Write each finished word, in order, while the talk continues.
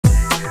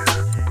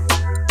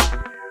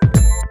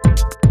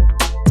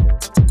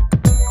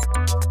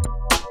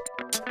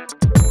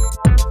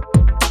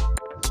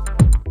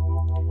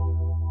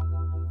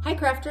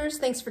crafters.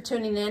 Thanks for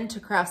tuning in to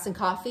Crafts and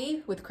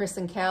Coffee with Kris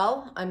and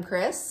Kel. I'm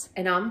Kris.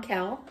 And I'm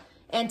Kel.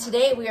 And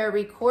today we are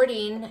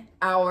recording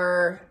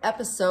our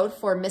episode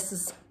for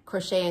Mrs.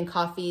 Crochet and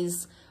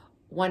Coffee's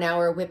 1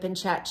 hour WIP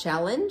Chat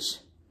challenge.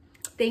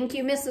 Thank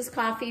you, Mrs.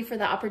 Coffee, for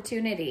the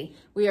opportunity.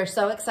 We are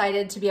so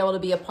excited to be able to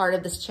be a part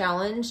of this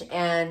challenge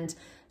and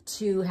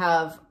to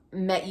have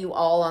met you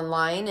all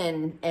online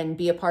and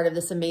be a part of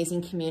this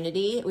amazing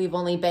community. We've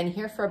only been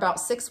here for about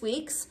 6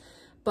 weeks,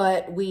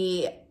 but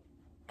we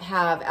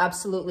have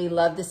absolutely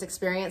loved this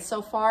experience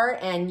so far,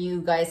 and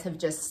you guys have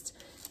just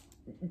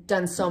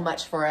done so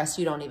much for us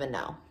you don't even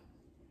know.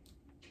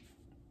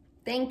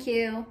 Thank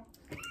you.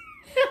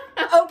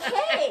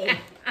 Okay.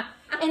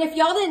 And if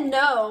y'all didn't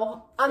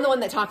know, I'm the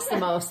one that talks the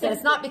most, and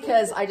it's not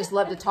because I just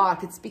love to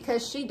talk, it's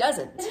because she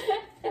doesn't.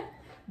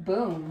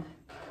 Boom.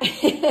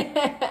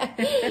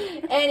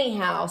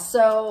 Anyhow,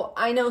 so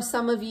I know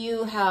some of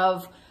you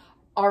have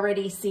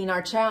already seen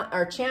our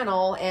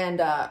channel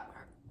and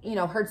you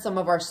know, heard some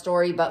of our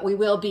story, but we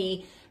will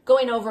be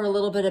going over a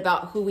little bit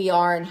about who we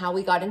are and how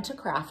we got into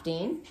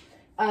crafting.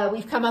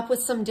 We've come up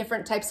with some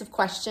different types of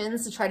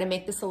questions to try to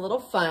make this a little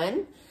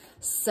fun.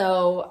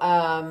 So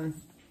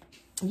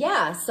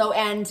yeah,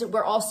 and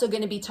we're also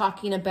going to be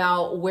talking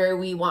about where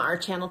we want our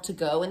channel to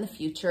go in the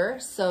future.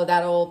 So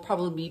that'll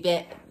probably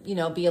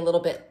be a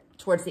little bit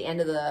towards the end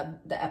of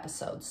the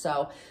episode.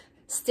 So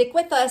stick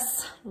with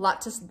us.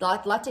 Lot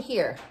to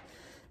hear.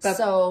 But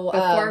so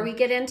before we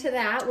get into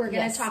that, we're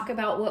going to yes. talk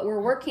about what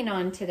we're working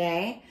on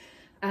today.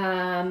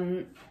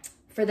 For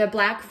the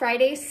Black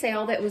Friday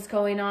sale that was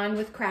going on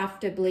with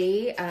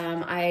Craftibly,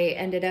 I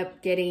ended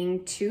up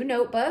getting 2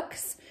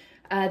 notebooks.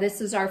 This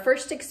is our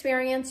first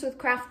experience with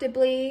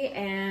Craftibly,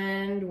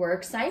 and we're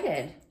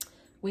excited.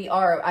 We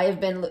are.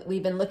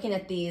 We've been looking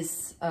at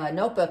these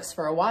notebooks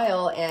for a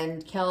while,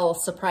 and Kel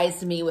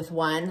surprised me with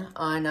one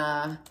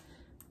on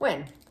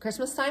when?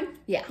 Christmas time?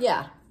 Yeah.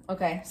 Yeah.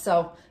 Okay.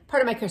 So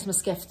part of my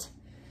Christmas gift.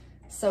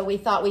 So we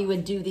thought we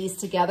would do these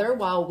together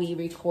while we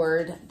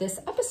record this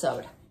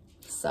episode.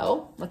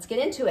 So let's get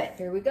into it.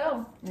 Here we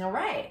go. All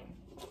right.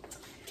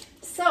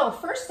 So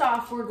first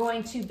off, we're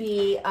going to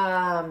be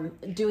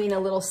doing a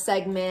little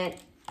segment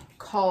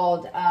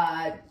called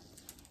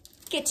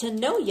Get to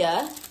Know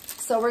Ya.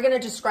 So we're going to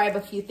describe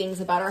a few things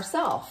about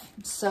ourselves.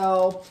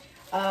 So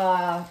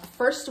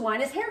first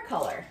one is hair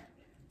color.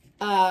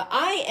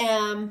 I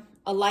am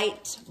a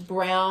light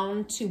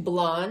brown to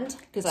blonde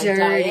because I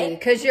dye it.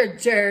 Because you're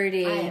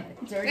dirty. I am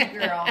a dirty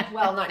girl.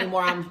 Well, not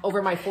anymore. I'm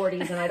over my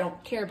 40s and I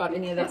don't care about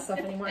any of that stuff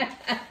anymore.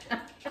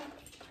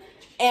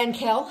 And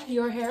Kel,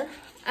 your hair?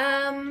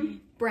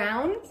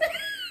 Brown.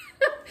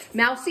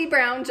 Mousy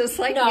brown, just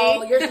like me.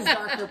 No, yours is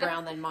darker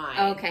brown than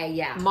mine. Okay,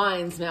 yeah.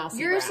 Mine's mousy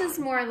yours brown. is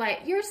more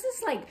like, yours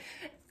is like,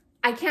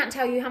 I can't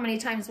tell you how many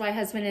times my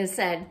husband has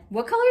said,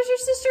 what color is your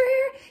sister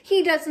hair?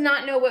 He does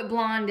not know what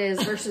blonde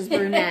is versus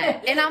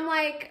brunette. And I'm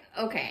like,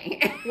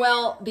 okay.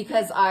 Well,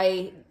 because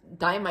I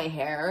dye my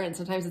hair and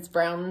sometimes it's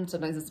brown,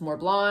 sometimes it's more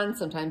blonde,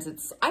 sometimes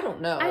it's, I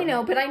don't know. I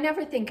know, but I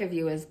never think of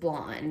you as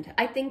blonde.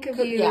 I think of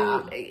you, you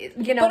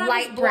know, but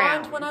light I was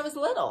brown. blonde when I was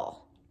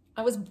little.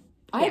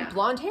 I had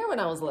blonde hair when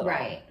I was little.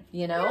 Right.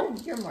 You know?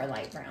 You're more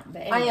light brown.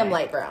 But anyway, I am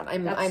light brown.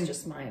 I'm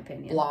just my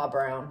opinion. Blah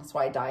brown. That's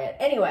why I dye it.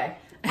 Anyway,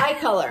 eye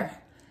color.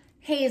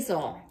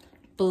 Hazel.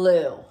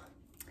 Blue.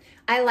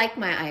 I like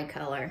my eye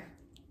color.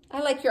 I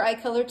like your eye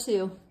color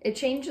too. It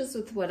changes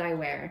with what I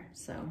wear,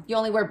 so. You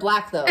only wear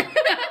black though.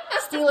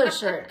 Steelers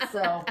shirt,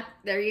 so.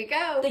 There you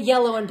go. The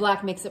yellow and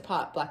black makes it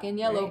pop. Black and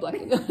yellow, right. Black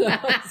and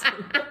yellow.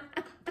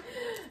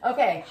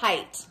 Okay,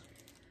 height.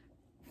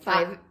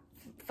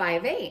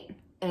 5'8".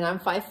 And I'm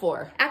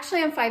 5'4".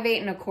 Actually, I'm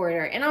 5'8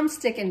 1/4", and I'm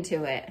sticking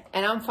to it.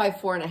 And I'm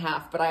 5'4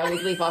 1/2", but I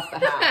always leave off the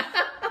half.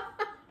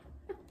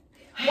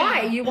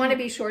 Why? You want to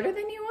be shorter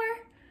than you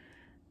are?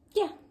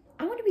 Yeah.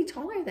 I want to be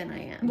taller than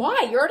I am.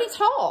 Why? You're already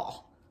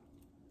tall.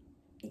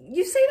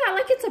 You say that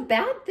like it's a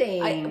bad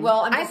thing.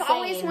 I've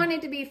always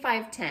wanted to be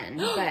 5'10",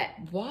 but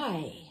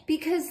why?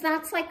 Because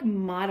that's like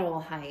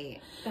model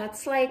height.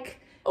 That's like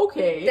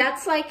okay.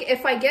 That's like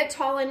if I get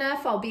tall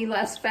enough, I'll be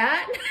less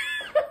fat.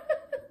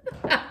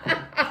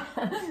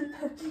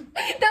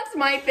 That's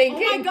my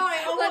thinking. Oh my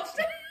god!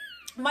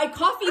 My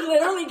coffee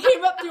literally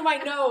came up through my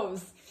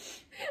nose.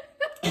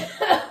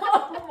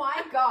 Oh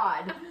my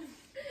god!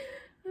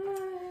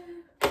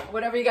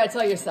 Whatever you gotta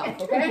tell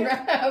yourself, okay?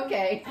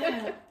 Okay.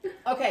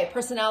 Okay,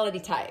 personality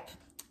type.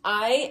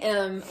 I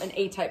am an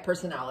A-type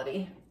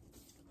personality.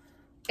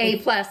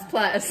 A++.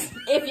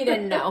 If you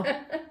didn't know.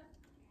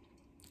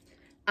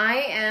 I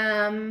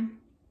am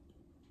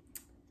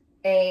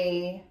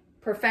a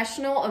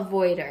professional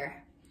avoider.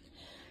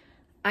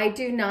 I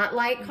do not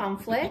like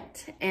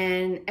conflict,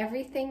 and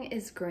everything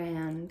is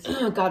grand.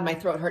 Oh God, my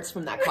throat hurts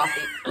from that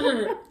coffee.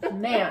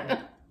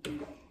 Man.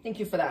 Thank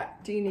you for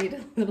that. Do you need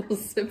a little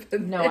sip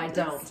of No, I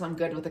don't. I'm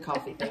good with the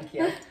coffee. Thank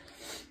you.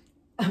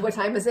 What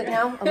time is it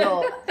now?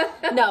 No,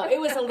 it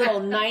was a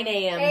little 9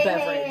 a.m.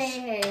 beverage.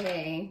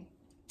 Hey.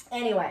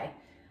 Anyway,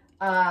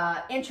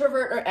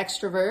 introvert or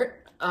extrovert?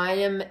 I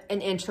am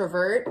an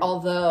introvert,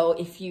 although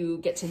if you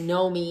get to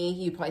know me,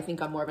 you probably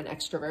think I'm more of an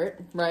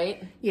extrovert,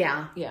 right?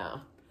 Yeah. Yeah.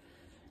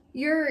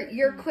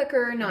 You're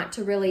quicker not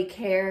to really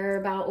care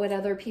about what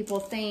other people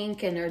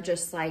think and are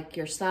just like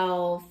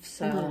yourself.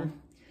 So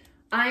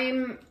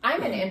I'm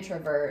an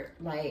introvert.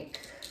 Like,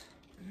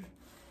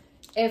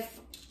 if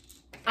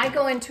I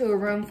go into a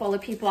room full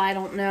of people I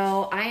don't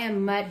know, I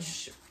am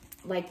much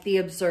like the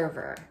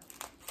observer.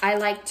 I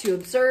like to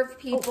observe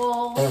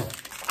people.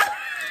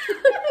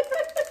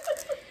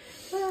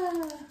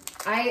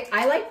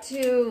 I like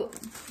to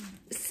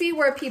see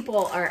where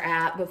people are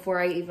at before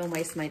I even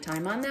waste my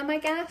time on them, I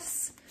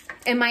guess.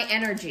 And my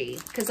energy.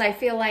 Because I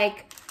feel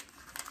like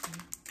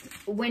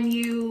when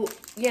you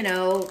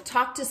know,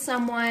 talk to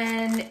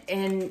someone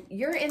and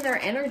you're in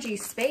their energy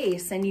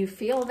space and you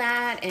feel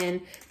that,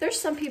 and there's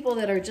some people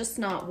that are just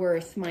not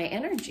worth my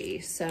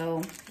energy.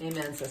 So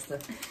amen, sister.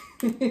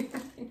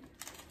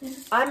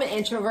 I'm an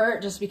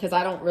introvert just because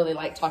I don't really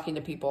like talking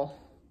to people.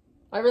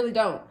 I really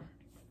don't.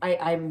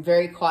 I'm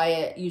very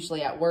quiet,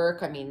 usually at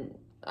work. I mean,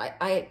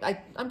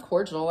 I'm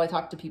cordial. I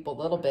talk to people a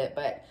little bit,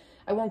 but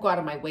I won't go out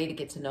of my way to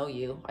get to know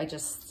you. I'm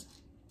just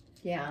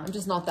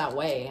not that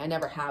way. I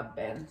never have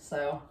been.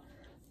 So,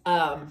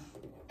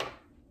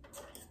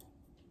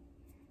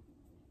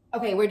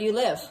 okay, where do you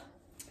live?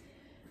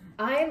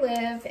 I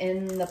live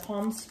in the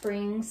Palm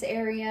Springs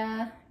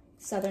area,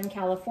 Southern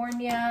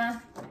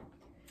California.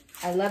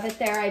 I love it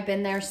there. I've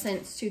been there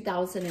since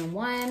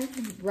 2001,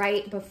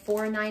 right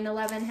before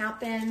 9/11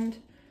 happened.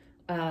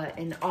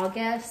 In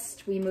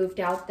August, we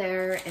moved out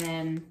there,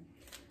 and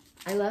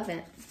I love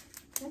it.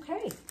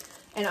 Okay.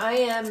 And I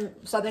am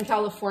Southern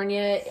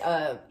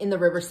California, in the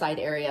Riverside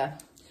area,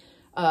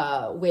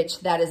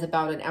 which that is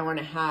about an hour and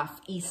a half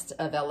east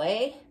of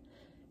LA.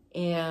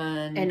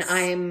 And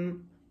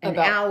I'm an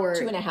about hour.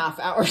 2.5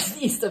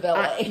 hours east of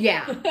LA.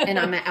 Yeah. And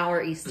I'm an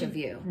hour east of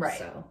you. Right.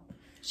 So.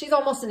 She's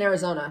almost in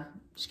Arizona.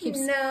 She keeps,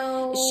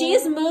 no.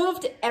 She's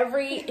moved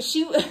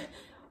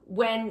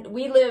when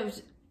we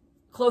lived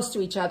close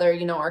to each other,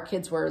 you know, our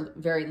kids were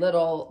very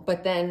little,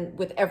 but then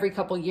with every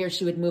couple years,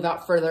 she would move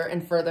out further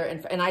and further.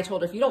 And I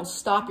told her, if you don't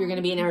stop, you're going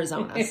to be in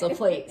Arizona. So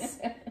please.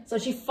 So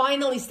she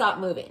finally stopped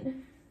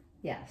moving.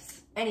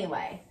 Yes.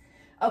 Anyway.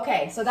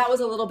 Okay. So that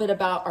was a little bit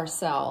about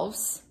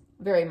ourselves.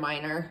 Very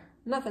minor,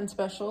 nothing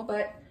special,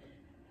 but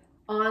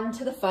on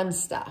to the fun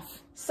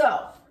stuff.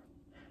 So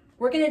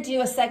we're going to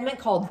do a segment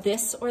called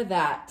This or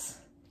That.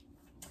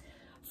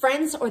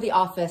 Friends or The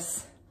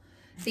Office?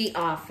 The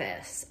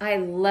Office. I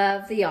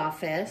love The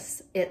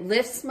Office. It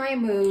lifts my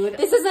mood.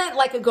 This isn't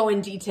like a go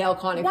in detail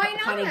kind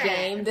of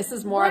game. This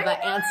is more of an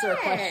answer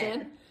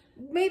question.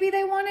 Maybe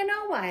they want to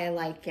know why I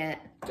like it.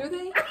 Do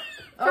they?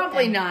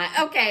 Probably not.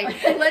 Okay,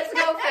 let's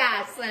go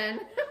fast then.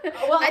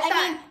 Well,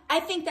 I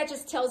think that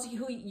just tells you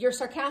who you're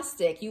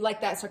sarcastic. You like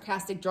that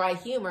sarcastic, dry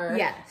humor.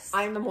 Yes.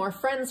 I'm the more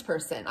friends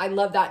person. I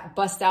love that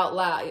bust out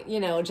loud,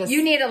 you know, just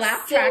You need a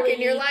laugh track in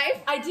your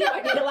life? I do.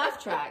 I need a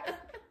laugh track.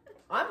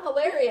 I'm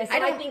hilarious,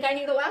 and I think I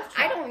need a laugh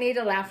track. I don't need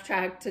a laugh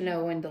track to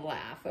know when to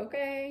laugh,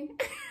 okay?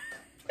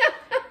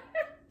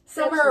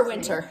 Summer or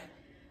winter?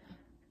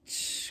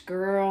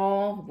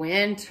 Girl,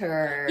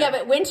 winter. Yeah,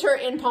 but winter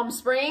in Palm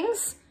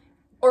Springs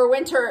or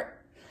winter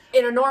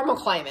in a normal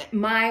climate?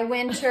 My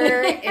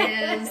winter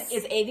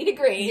is 80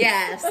 degrees.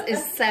 Yes,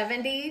 is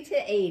 70 to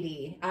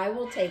 80. I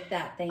will take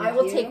that, thank you. I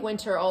will take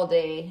winter all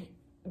day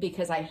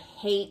because I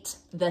hate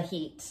the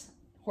heat.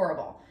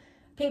 Horrible.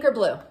 Pink or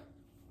blue?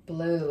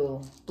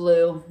 Blue.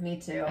 Blue, me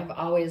too. I've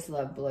always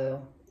loved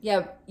blue.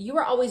 Yeah, you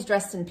were always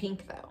dressed in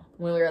pink though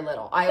when we were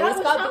little. I that always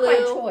was got not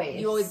blue. by choice.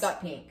 You always got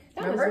pink.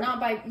 That Remember? was not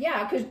by,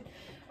 yeah, because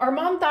our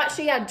mom thought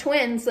she had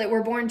twins that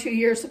were born 2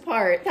 years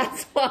apart.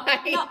 That's why.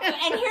 No,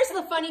 and here's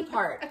the funny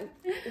part.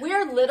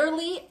 We're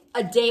literally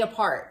a day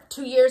apart,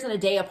 2 years and a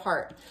day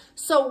apart.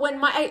 So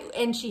when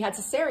and she had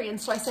cesarean,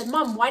 so I said,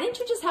 Mom, why didn't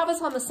you just have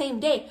us on the same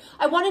day?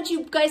 I wanted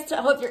you guys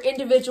to have your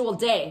individual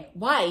day.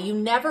 Why? You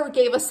never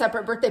gave us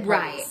separate birthday parties.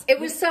 Right. It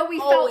was so we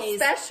felt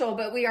special,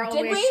 but we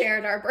always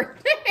shared our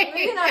birthday.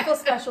 We did not feel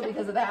special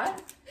because of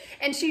that.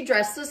 And she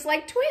dressed us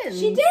like twins.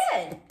 She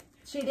did.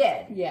 She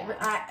did.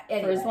 Yeah.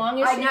 Anyway, for as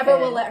long as I never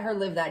will let her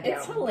live that down.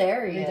 It's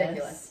hilarious.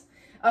 Ridiculous.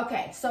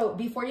 Okay, so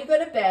before you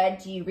go to bed,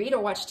 do you read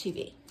or watch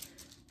TV?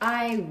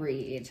 I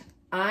read.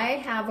 I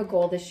have a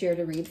goal this year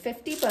to read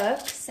 50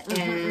 books,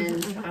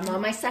 and I'm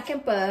on my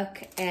second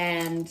book,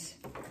 and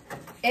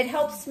it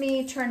helps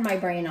me turn my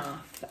brain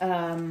off.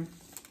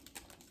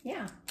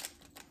 Yeah.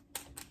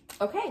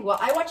 Okay, well,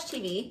 I watch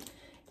TV,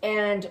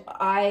 and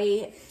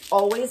I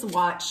always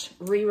watch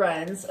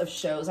reruns of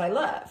shows I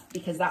love,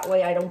 because that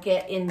way I don't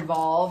get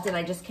involved, and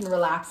I just can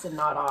relax and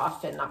nod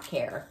off and not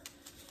care.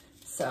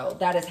 So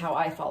that is how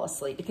I fall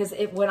asleep, because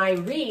when I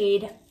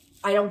read,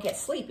 I don't get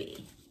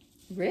sleepy.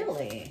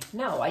 Really?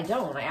 No, I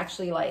don't. I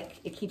actually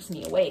it keeps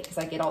me awake because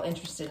I get all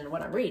interested in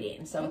what I'm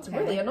reading. So it's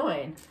really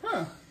annoying.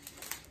 Huh.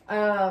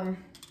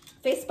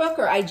 Facebook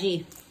or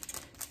IG?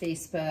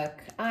 Facebook.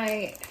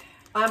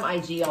 I'm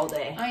IG all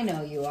day. I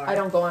know you are. I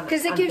don't go on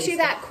because it gives you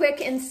that quick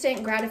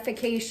instant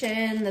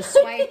gratification, the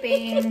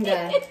swiping,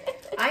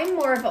 I'm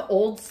more of an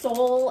old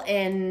soul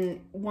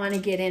and want to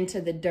get into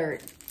the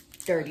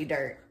dirty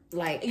dirt.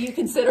 Like, you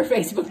consider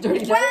Facebook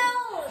dirty dirt?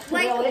 Well,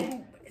 like,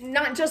 really?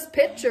 Not just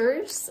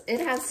pictures.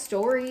 It has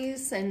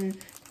stories, and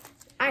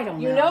I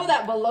don't know. You know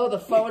that below the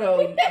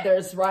photo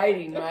there's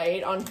writing,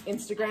 right? On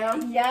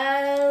Instagram?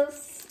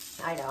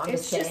 Yes. I know, I'm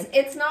just kidding.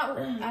 It's not,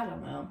 I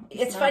don't know.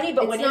 It's funny,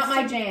 but it's not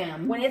my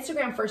jam. When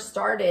Instagram first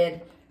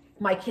started,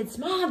 my kids,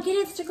 Mom,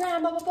 get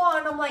Instagram, blah, blah, blah.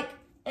 And I'm like,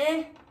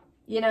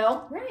 you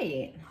know?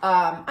 Right.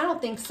 I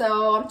don't think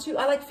so.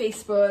 I like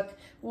Facebook.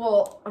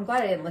 Well, I'm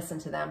glad I didn't listen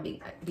to them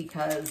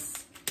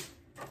because,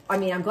 I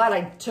mean, I'm glad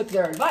I took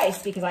their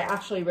advice because I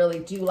actually really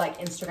do like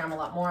Instagram a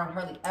lot more. I'm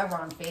hardly ever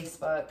on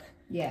Facebook.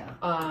 Yeah.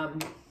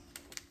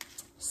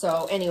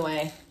 So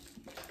anyway.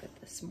 Look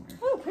at this more.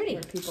 Oh, pretty.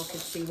 Where people can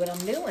see what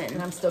I'm doing.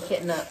 And I'm still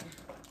kitting up.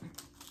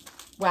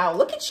 Wow,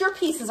 look at your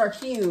pieces are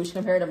huge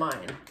compared to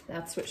mine.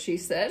 That's what she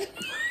said.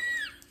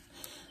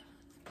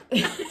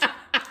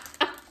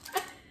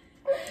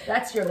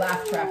 That's your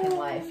laugh track in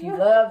life. You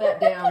love that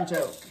damn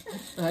joke.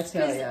 I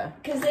tell you.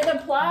 Because it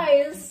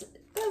applies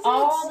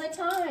all the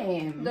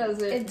time.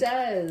 Does it? It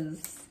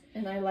does.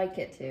 And I like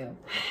it too.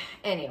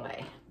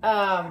 Anyway.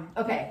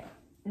 Okay.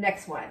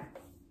 Next one.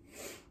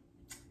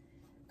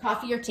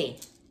 Coffee or tea?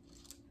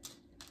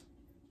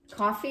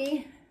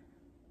 Coffee?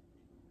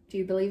 Do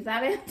you believe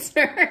that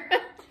answer?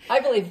 I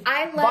believe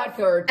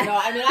vodka or, no,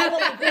 I mean, I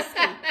believe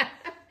whiskey.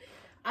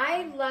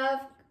 I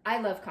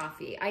love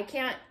coffee.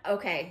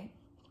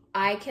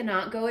 I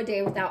cannot go a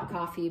day without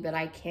coffee, but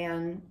I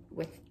can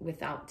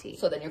without tea.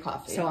 So then you're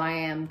coffee. So I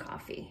am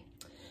coffee.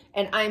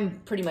 And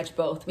I'm pretty much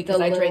both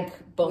because I drink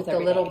both every day.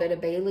 With a little bit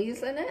of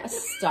Bailey's in it.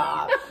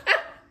 Stop.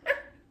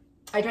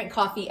 I drink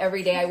coffee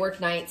every day. I work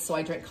nights, so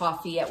I drink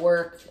coffee at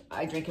work.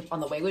 I drink it on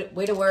the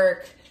way to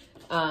work.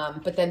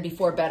 But then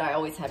before bed, I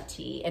always have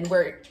tea. And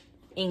we're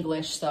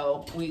English,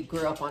 so we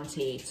grew up on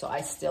tea. So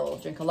I still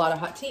drink a lot of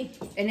hot tea.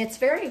 And it's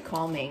very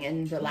calming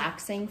and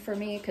relaxing for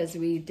me because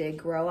we did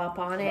grow up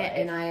on it.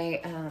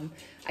 Right. And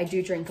I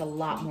do drink a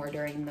lot more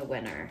during the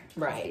winter,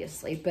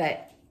 obviously.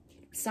 But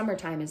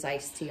summertime is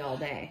iced tea all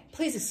day.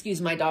 Please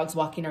excuse my dogs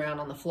walking around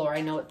on the floor.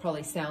 I know it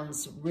probably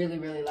sounds really,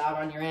 really loud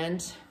on your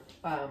end.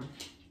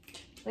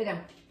 Lay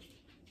down.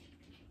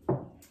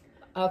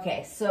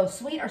 Okay, so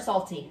sweet or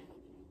salty?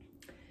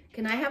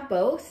 Can I have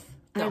both?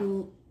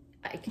 No.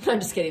 I'm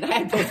just kidding. I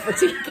had both for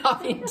tea,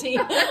 coffee and tea.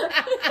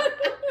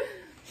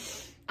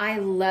 I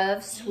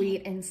love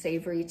sweet and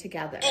savory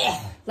together.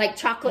 Like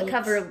chocolate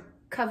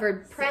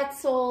covered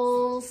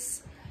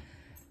pretzels.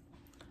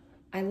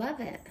 I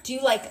love it. Do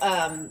you like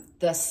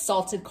the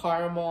salted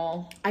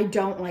caramel? I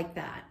don't like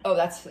that. Oh,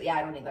 yeah,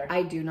 I don't either.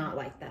 I do not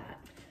like that.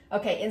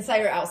 Okay,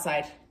 inside or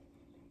outside?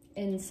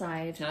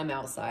 Inside. I'm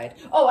outside.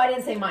 Oh, I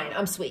didn't say mine.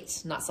 I'm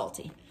sweet, not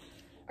salty.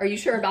 Are you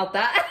sure about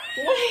that?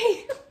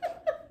 Why?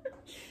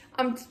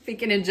 I'm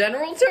speaking in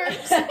general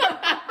terms. Yeah,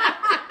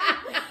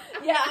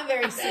 I'm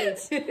very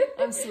sweet.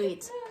 I'm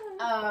sweet.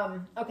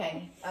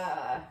 Okay.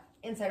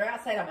 Inside or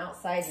outside? I'm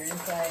outside. You're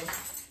inside.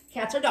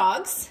 Cats or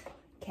dogs?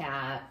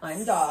 Cats.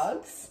 I'm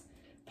dogs.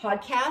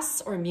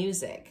 Podcasts or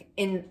music?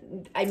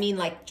 I mean,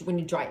 like when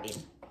you're driving.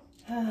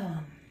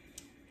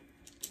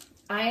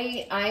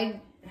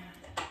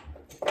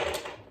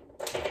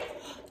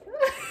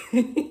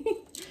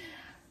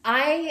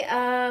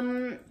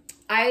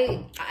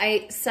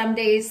 Some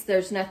days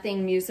there's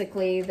nothing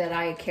musically that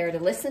I care to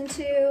listen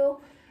to.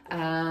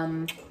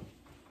 I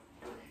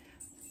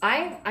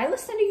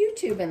listen to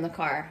YouTube in the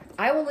car.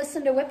 I will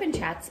listen to WIP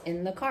Chats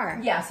in the car.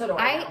 Yeah, so do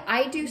I.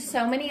 I do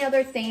so many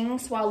other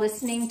things while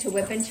listening to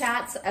WIP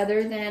Chats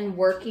other than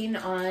working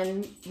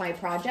on my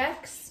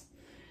projects.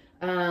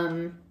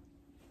 Yeah,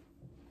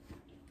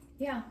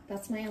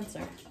 that's my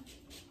answer.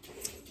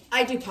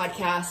 I do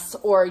podcasts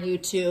or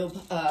YouTube,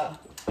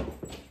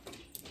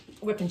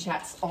 WIP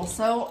Chats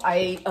also.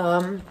 I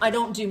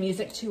don't do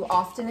music too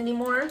often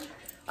anymore.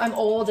 I'm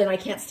old and I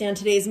can't stand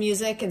today's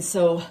music, and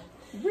so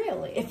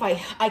really, if I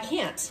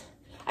can't.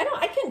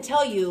 I couldn't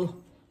tell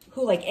you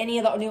who like any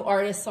of the new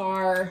artists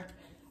are.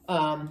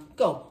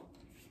 Go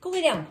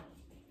lay down.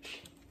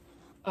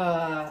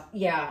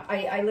 Yeah,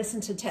 I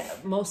listen to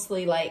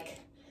mostly like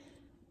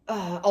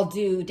I'll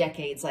do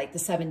decades like the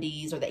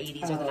 70s or the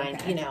 80s or the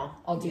 90s, you know,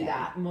 I'll do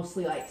that.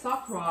 Mostly like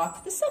soft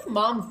rock. The stuff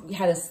Mom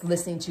had us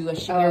listening to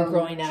as we were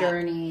growing up.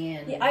 Journey.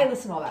 And... yeah, I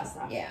listen to all that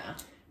stuff. Yeah.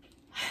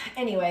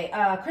 Anyway,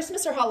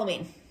 Christmas or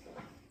Halloween?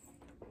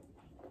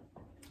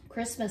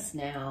 Christmas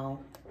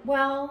now.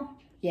 Well,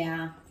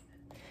 yeah.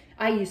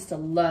 I used to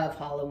love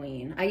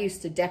Halloween. I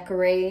used to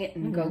decorate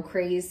and go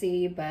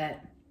crazy, but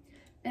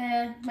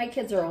my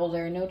kids are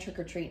older. No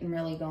trick-or-treating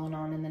really going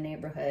on in the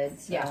neighborhood.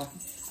 So. Yeah.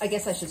 I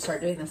guess I should start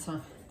doing this, huh?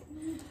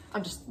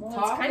 I'm just talking.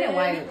 That's kind of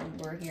why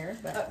we're here.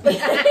 But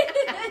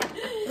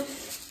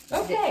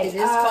okay. It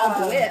is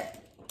called WIP.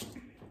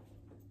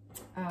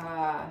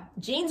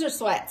 Jeans or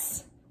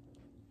sweats?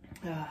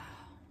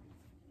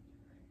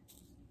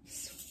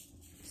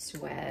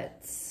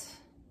 Sweats.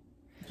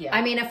 Yeah.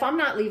 I mean, if I'm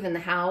not leaving the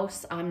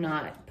house, I'm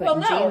not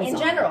putting jeans on. In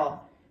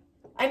general.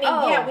 I mean,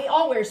 yeah, we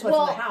all wear sweats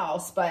in the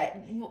house, but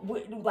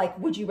like,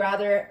 would you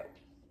rather,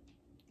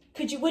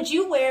 would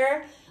you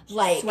wear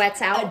like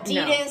sweats out?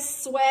 Adidas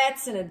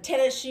sweats and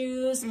tennis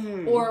shoes,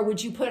 or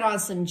would you put on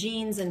some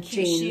jeans and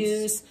cute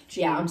shoes?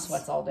 Yeah, I'm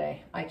sweats all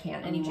day. I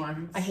can't anymore.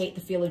 Jeans. I hate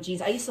the feel of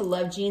jeans. I used to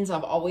love jeans.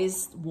 I've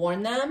always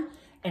worn them,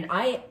 and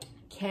I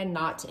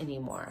cannot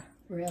anymore.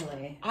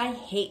 Really? I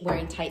hate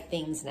wearing tight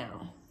things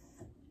now.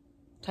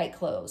 Tight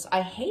clothes.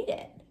 I hate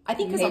it. I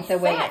think because I'm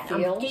fat.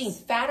 I'm getting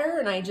fatter,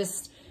 and I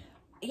just,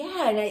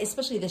 yeah, and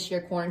especially this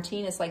year,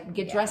 quarantine, it's like,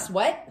 get dressed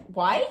what?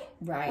 Why?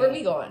 Right. Where are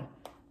we going?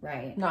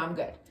 Right. No, I'm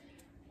good.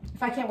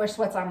 If I can't wear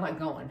sweats, I'm not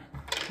going.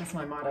 That's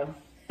my motto.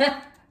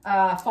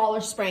 Fall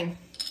or spring?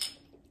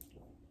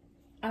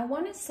 I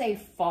want to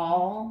say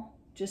fall,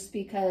 just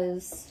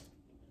because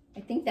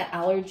I think the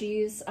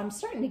allergies, I'm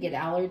starting to get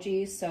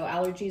allergies, so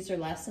allergies are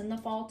less in the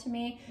fall to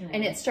me,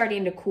 and it's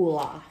starting to cool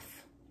off.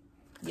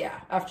 Yeah,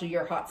 after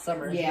your hot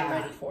summers, you're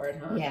ready for it,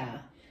 huh? Yeah.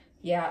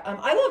 Yeah,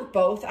 I love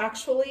both,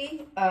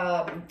 actually,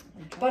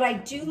 but I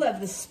do love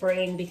the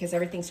spring because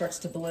everything starts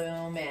to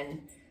bloom, and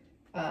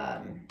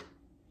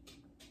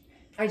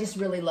I just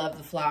really love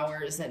the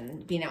flowers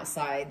and being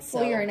outside. So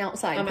well, you're an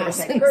outside person. I'm an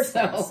outside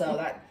person, so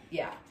that,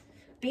 yeah.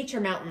 Beach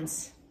or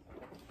mountains?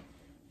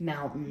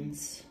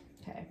 Mountains.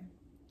 Okay.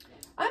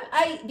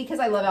 Because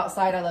I love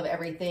outside, I love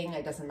everything.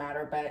 It doesn't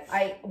matter, but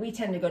we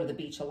tend to go to the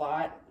beach a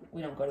lot.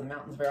 We don't go to the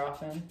mountains very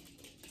often.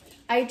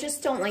 I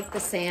just don't like the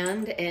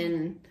sand,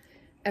 and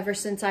ever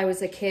since I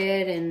was a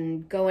kid,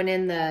 and going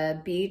in the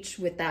beach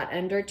with that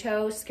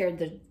undertow scared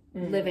the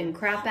living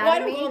crap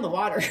out of me. I don't go in the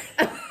water.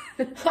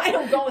 I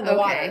don't go in the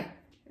water.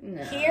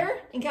 No. Here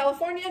in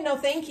California, no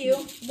thank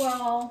you.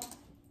 Well,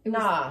 it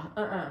was,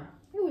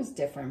 it was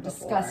different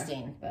before.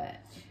 Disgusting. But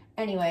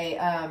anyway,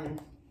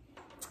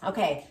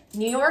 okay,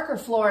 New York or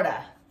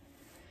Florida?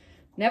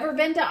 Never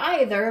been to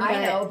either. But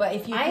I know, but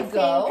if you could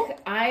go,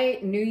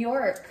 New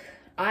York.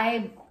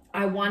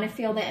 I want to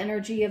feel the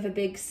energy of a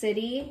big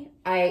city.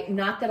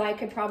 Not that I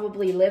could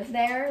probably live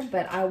there,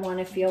 but I want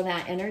to feel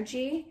that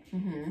energy.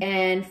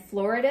 And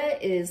Florida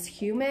is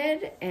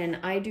humid, and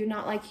I do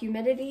not like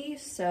humidity,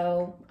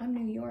 so I'm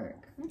New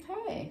York.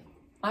 Okay.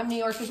 I'm New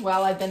York as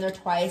well. I've been there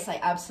twice.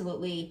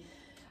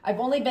 I've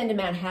only been to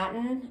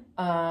Manhattan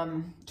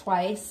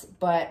twice,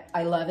 but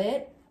I love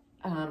it.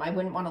 I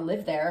wouldn't want to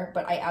live there,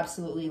 but I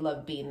absolutely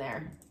love being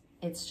there.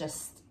 It's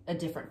just a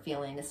different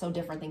feeling. It's so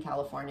different than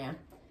California.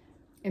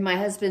 And my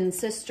husband's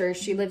sister,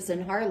 she lives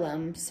in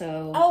Harlem,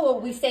 so... Oh, well,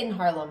 we stayed in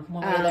Harlem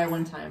when we were there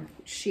one time.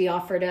 She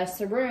offered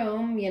us a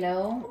room, you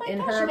know, in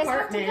her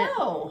apartment. Have to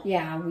go.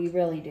 Yeah, we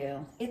really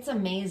do. It's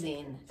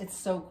amazing. It's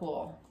so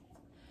cool.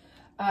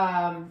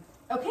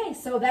 Okay,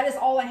 so that is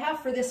all I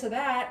have for this or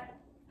that.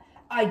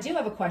 I do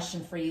have a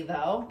question for you,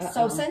 though.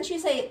 So since you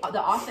say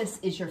The Office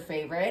is your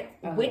favorite,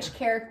 which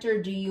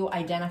character do you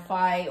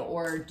identify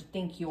or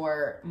think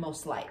you're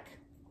most like?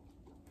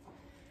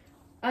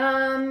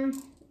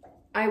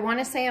 I want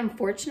to say,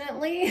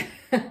 unfortunately,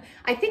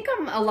 I think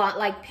I'm a lot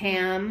like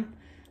Pam.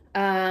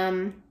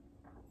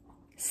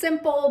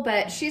 Simple,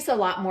 but she's a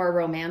lot more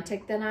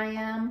romantic than I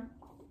am.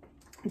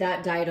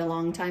 That died a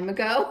long time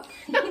ago.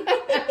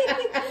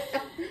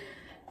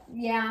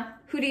 Yeah.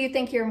 Who do you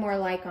think you're more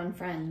like on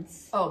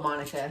Friends? Oh,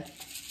 Monica.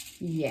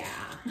 Yeah.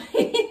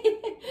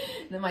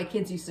 Then my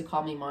kids used to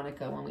call me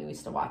Monica when we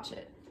used to watch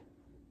it.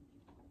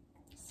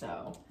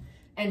 So,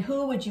 and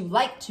who would you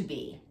like to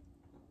be?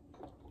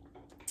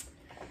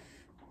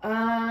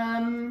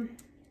 I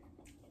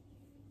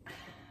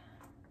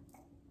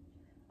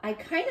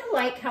kind of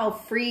like how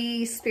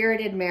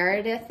free-spirited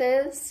Meredith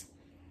is.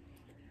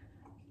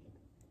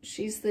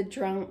 She's the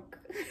drunk.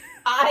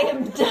 I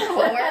am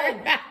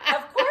done.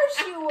 Of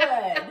course you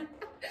would.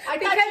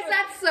 Because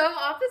that's so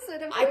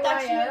opposite of who I am. I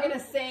thought you were going to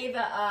say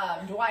the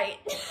Dwight.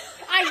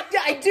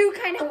 I do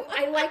kind of,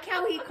 I like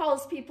how he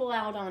calls people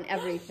out on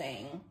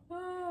everything.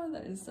 Oh,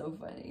 that is so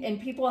funny. And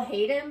people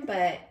hate him,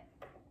 but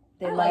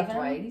they love him.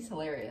 Dwight. He's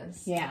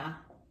hilarious. Yeah.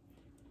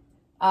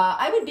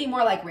 I would be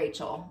more like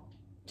Rachel.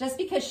 Just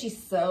because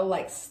she's so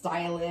like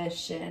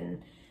stylish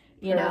and,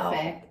 you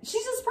know,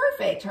 she's just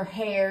perfect. Her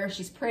hair,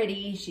 she's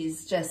pretty.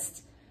 She's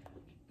just,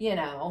 you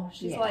know,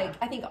 she's like,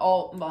 I think a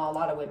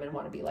lot of women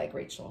want to be like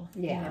Rachel.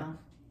 Yeah. You know?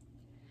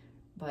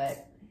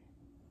 But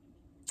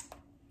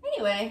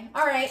anyway,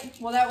 all right.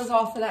 Well, that was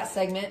all for that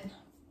segment.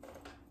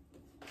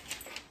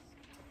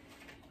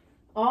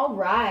 All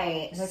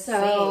right. Let's see.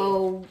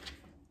 On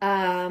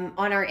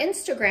our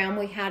Instagram,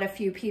 we had a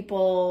few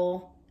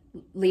people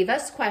leave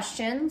us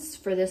questions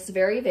for this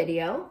very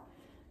video.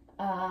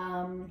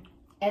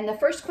 And the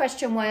first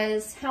question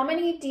was, how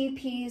many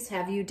DPs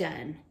have you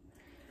done?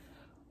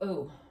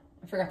 Oh,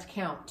 I forgot to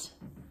count.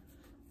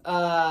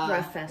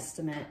 Rough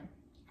estimate.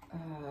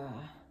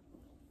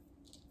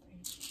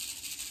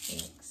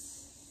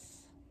 6.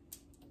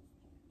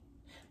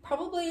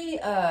 Probably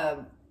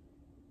 10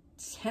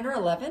 or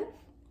 11.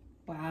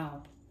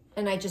 Wow.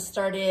 And I just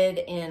started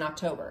in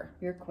October.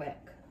 You're quick.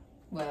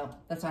 Well,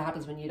 that's what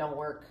happens when you don't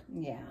work.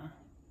 Yeah.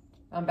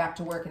 I'm back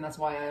to work, and that's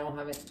why I don't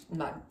have it,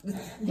 not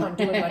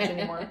doing much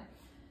anymore.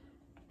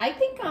 I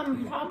think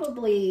I'm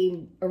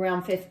probably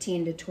around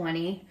 15 to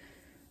 20.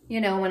 You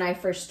know, when I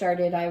first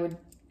started,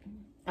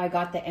 I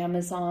got the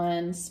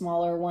Amazon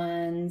smaller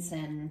ones,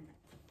 and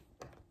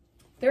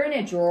they're in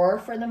a drawer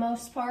for the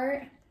most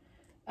part,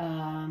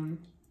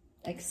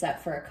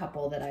 except for a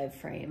couple that I've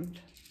framed.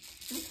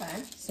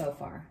 Okay. So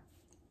far.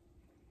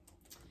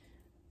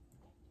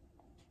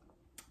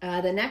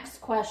 The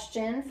next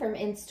question from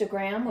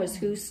Instagram was,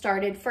 who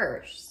started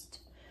first?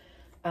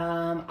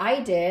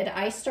 I did.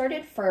 I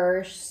started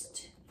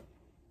first.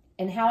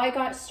 And how I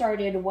got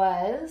started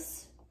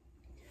was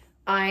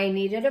I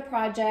needed a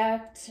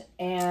project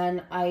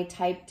and I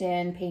typed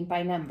in paint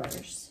by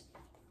numbers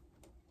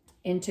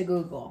into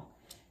Google.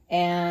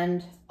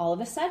 And all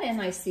of a sudden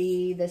I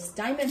see this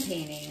diamond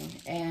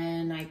painting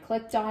and I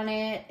clicked on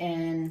it.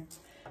 And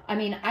I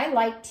mean, I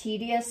like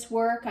tedious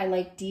work. I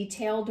like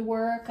detailed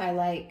work. I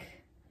like,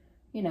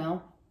 you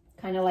know,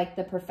 kind of like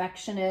the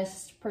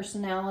perfectionist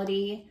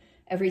personality.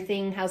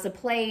 Everything has a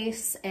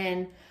place,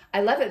 and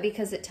I love it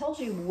because it tells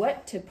you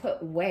what to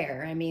put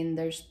where. I mean,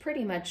 there's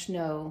pretty much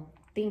no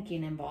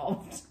thinking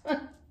involved.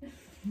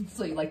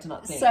 So you like to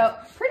not think. So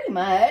pretty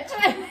much,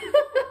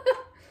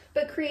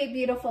 but create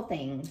beautiful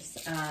things.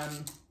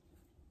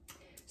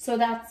 So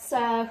that's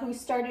who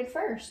started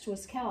first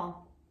was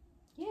Kel.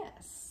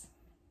 Yes.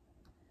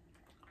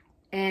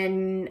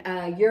 And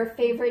your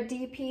favorite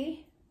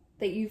DP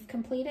that you've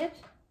completed,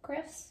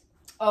 Kris?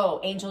 Oh,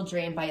 Angel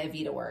Dream by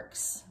Avita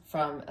Works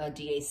from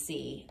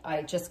DAC.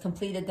 I just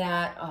completed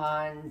that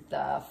on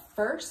the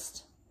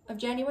 1st of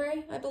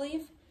January, I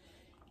believe.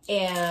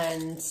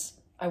 And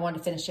I wanted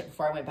to finish it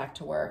before I went back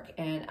to work.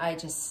 And I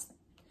just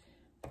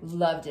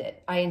loved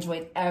it. I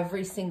enjoyed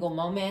every single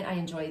moment. I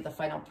enjoyed the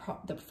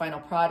final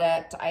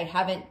product. I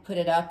haven't put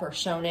it up or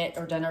shown it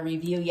or done a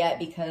review yet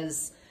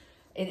because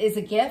it is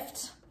a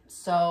gift.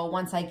 So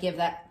once I give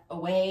that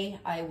away,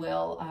 I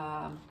will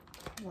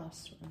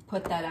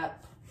put that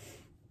up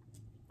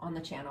on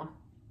the channel.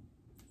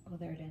 Oh,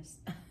 there it is.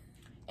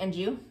 And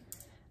you?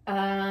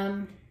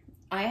 I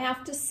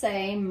have to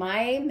say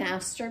my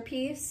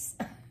masterpiece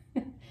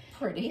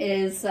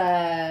is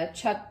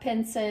Chuck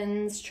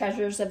Pinson's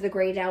Treasures of the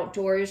Great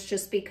Outdoors,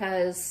 just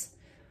because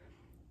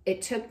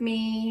it took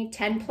me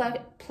 10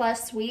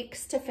 plus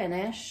weeks to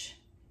finish.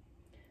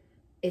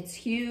 It's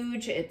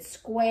huge, it's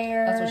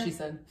square. That's what she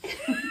said.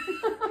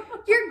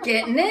 You're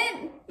getting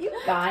it. You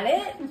got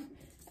it.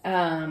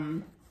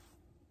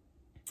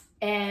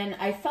 And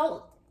I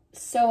felt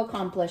so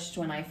accomplished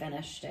when I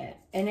finished it,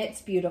 and it's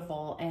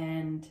beautiful.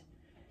 And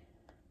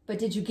but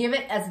did you give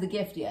it as the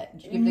gift yet?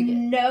 Did you give the gift?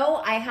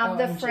 No, I have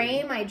the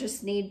frame. I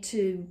just need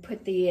to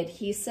put the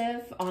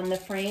adhesive on the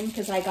frame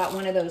because I got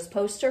one of those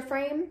poster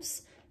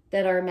frames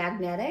that are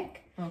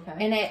magnetic. Okay.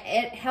 And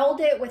it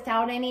held it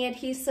without any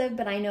adhesive,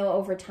 but I know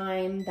over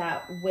time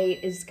that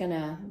weight is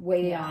gonna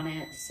weigh on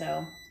it.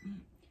 So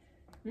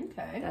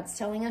okay, that's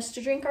telling us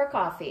to drink our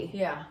coffee.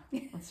 Yeah,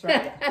 that's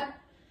right.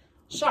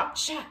 Shot.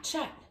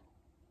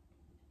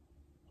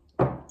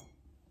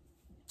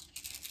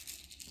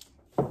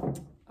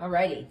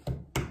 Alrighty.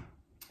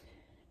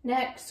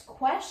 Next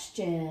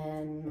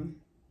question.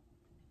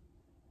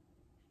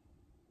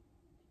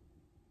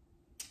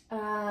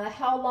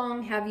 How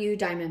long have you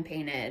diamond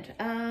painted?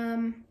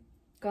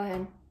 Go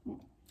ahead.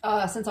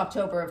 Since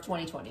October of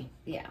 2020.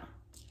 Yeah.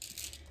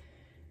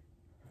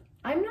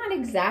 I'm not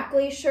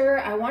exactly sure.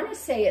 I want to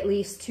say at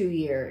least 2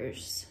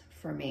 years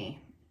for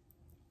me.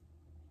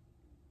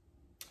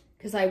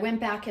 Because I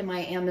went back in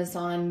my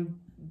Amazon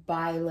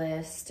buy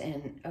list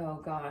and, oh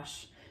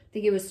gosh, I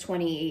think it was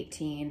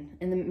 2018.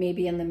 And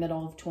maybe in the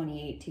middle of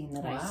 2018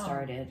 that I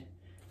started.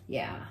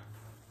 Yeah.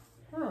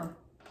 Huh.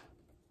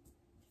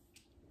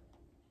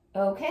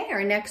 Okay,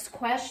 our next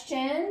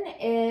question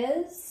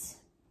is,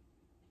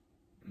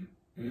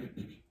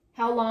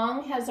 how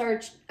long has our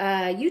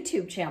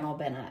YouTube channel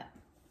been up?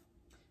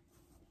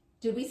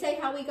 Did we say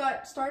how we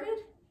got started?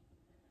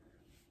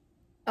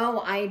 Oh,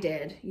 I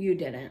did. You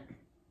didn't.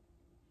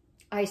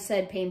 I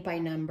said paint by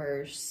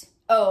numbers.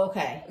 Oh,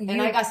 okay.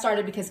 And I got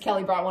started because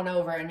Kelly brought one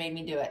over and made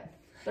me do it.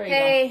 There you go.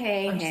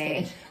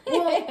 Hey.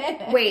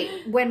 Well,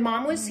 wait, when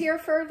Mom was here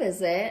for a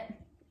visit,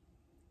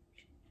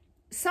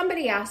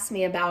 somebody asked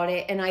me about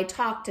it and I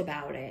talked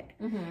about it.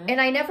 Mm-hmm. And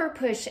I never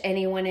push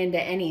anyone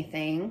into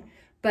anything,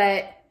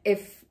 but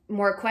if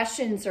more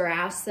questions are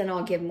asked, then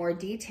I'll give more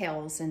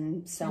details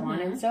and so on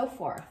and so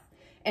forth.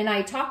 And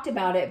I talked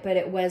about it, but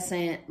it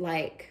wasn't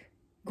like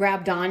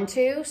grabbed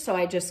onto, so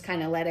I just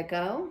kind of let it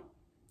go.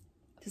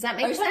 Does that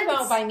make sense? Are you talking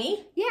about by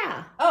me?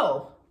 Yeah.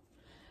 Oh.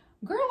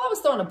 Girl, I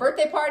was throwing a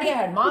birthday party. I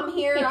had Mom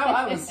here.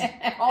 I was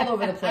all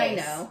over the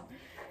place.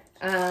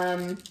 I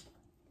know.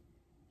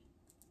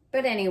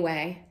 But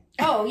anyway.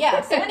 Oh,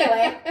 yeah. So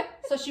anyway,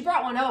 so she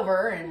brought one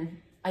over,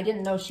 and I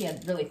didn't know she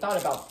had really thought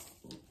about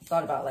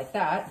it like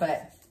that.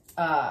 But,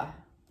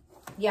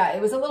 yeah,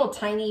 it was a little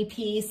tiny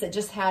piece. It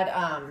just had,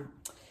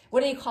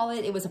 what do you call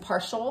it? It was a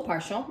partial.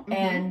 Mm-hmm.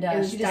 And it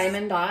was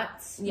diamond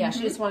dots. Yeah, she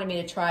just wanted me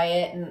to try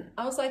it. And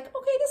I was like,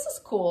 okay, this is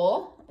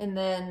cool. And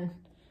then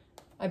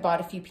I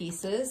bought a few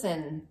pieces,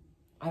 and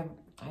I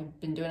I've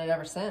been doing it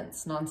ever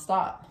since,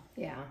 nonstop.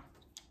 Yeah.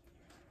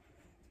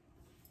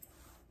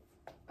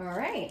 All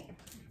right.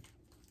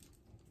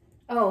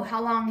 Oh,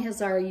 how long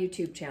has our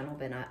YouTube channel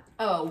been up?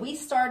 Oh, we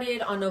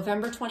started on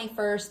November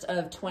 21st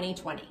of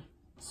 2020.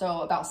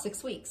 So about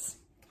 6 weeks.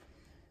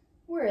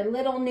 We're a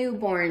little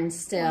newborn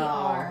still. We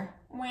are.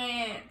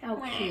 How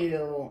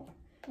cute.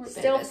 We're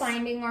still babies.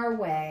 finding our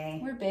way.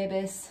 We're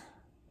babies.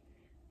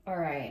 All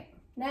right.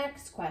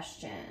 Next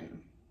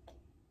question.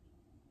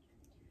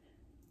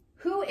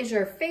 Who is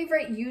your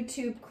favorite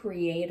YouTube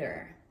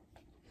creator?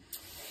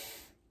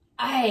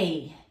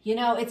 You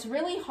know, it's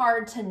really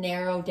hard to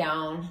narrow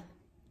down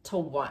to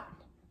one.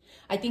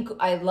 I think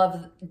I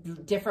love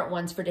different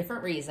ones for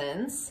different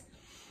reasons.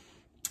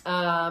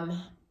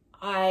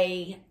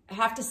 I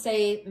have to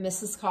say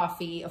Mrs.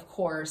 Coffee, of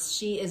course.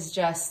 She is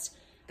just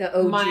the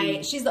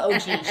OG. She's the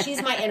OG.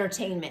 She's my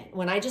entertainment.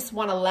 When I just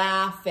want to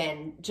laugh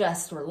and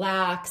just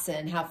relax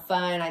and have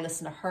fun, I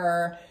listen to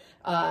her.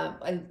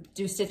 I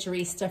do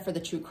Stitcherista for the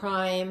true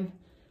crime.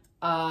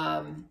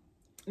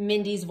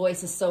 Mindy's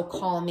voice is so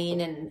calming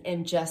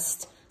and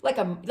just like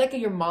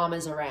your mom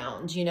is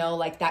around, you know,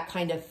 like that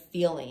kind of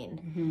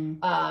feeling.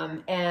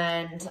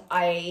 And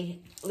I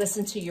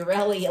listen to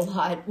Ureli a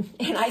lot,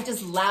 and I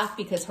just laugh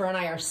because her and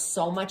I are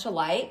so much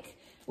alike.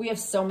 We have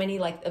so many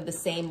like of the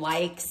same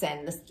likes,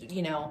 and this,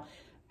 you know,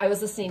 I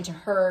was listening to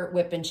her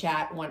WIP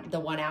Chat the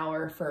 1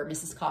 hour for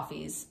Mrs.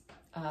 Coffee's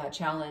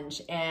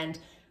challenge, and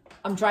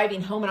I'm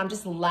driving home and I'm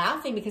just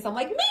laughing because I'm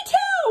like, me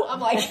too. I'm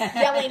like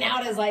yelling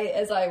out as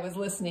I was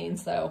listening.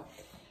 So,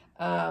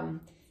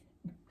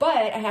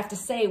 but I have to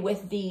say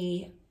with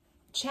the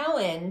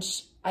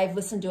challenge, I've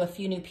listened to a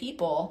few new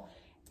people,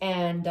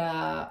 and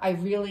I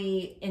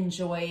really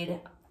enjoyed,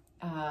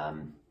 oh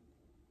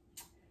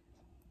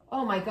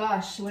my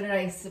gosh, what did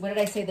I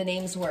say the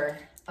names were?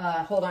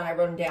 Hold on, I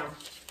wrote them down.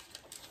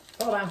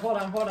 Hold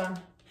on.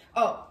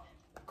 Oh,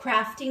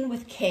 Crafting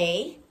with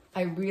K.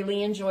 I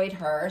really enjoyed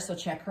her, so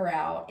check her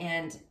out.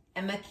 And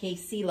Emma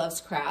Casey Loves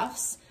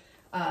Crafts.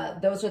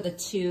 Those are the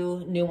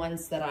two new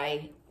ones that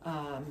I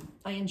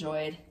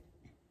enjoyed.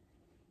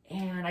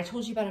 And I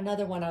told you about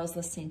another one I was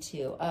listening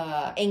to.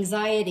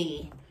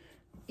 Anxiety.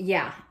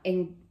 Yeah.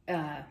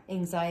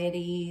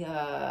 Anxiety.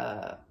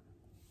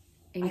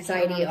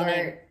 Anxiety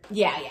art.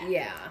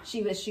 Yeah.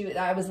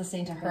 I was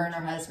listening to her and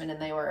her husband,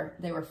 and they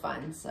were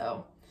fun.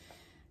 So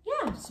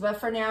yeah. So, but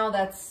for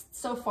now,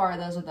 so far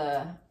those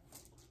are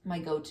my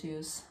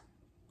go-tos.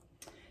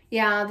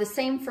 Yeah, the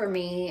same for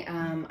me.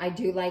 I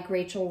do like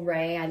Rachel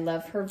Ray. I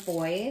love her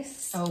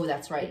voice. Oh,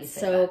 that's right. It's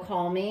so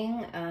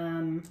calming.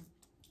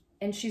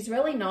 And she's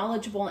really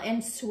knowledgeable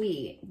and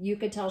sweet. You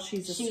could tell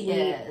she's a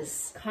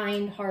sweet,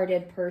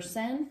 kind-hearted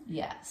person.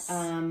 Yes.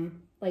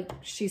 Like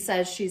she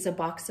says, she's a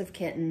box of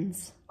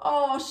kittens.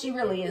 Oh, she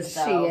really is,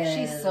 though.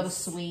 She's so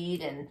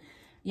sweet. And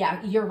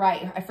yeah, you're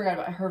right. I forgot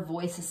about her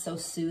voice is so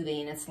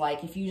soothing. It's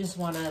like if you just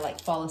want to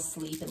like fall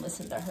asleep and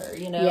listen to her,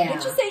 you know. Yeah.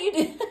 Did you say you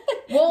did?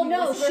 Well,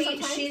 no,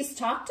 she's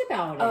talked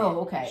about it.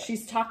 Oh, okay.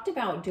 She's talked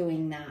about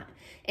doing that.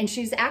 And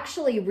she's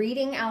actually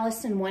reading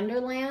Alice in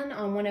Wonderland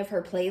on one of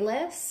her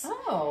playlists.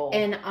 Oh.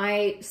 And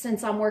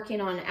since I'm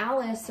working on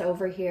Alice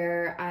over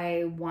here,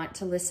 I want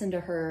to listen to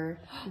her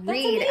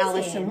read amazing.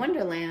 Alice in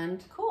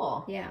Wonderland.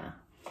 Cool. Yeah.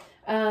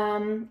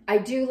 I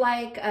do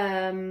like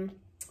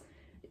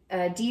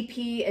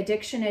DP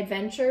Addiction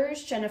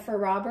Adventures, Jennifer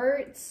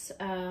Roberts.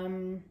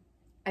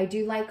 I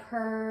do like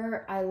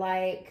her.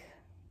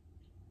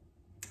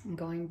 I'm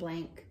going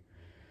blank.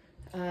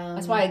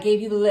 That's why I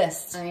gave you the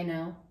list. I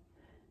know.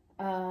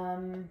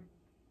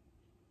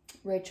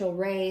 Rachel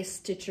Ray,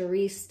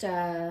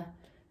 Stitcherista,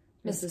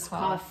 Mrs.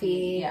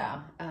 Coffee. Yeah.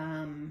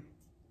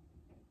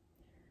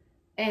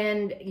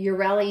 And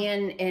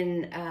Urelian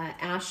and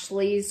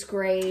Ashley's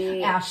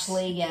great.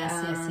 Ashley,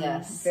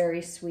 yes.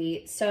 Very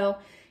sweet. So,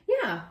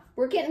 yeah,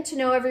 we're getting to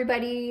know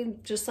everybody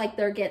just like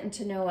they're getting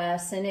to know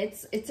us. And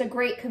it's a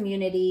great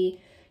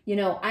community. You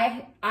know,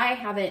 I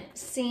haven't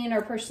seen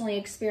or personally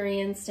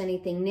experienced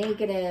anything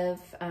negative,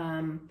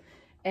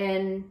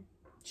 and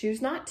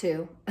choose not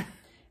to.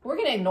 We're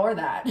going to ignore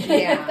that.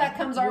 Yeah. If that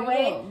comes our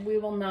way. We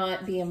will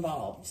not be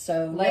involved.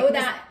 So Like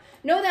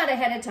know that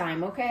ahead of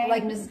time, okay?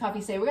 Like Mrs.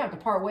 Coffee say, we're going to have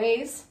to part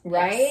ways.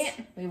 Right?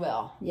 Yes, we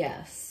will.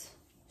 Yes.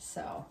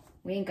 So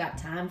we ain't got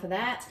time for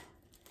that.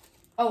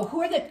 Oh,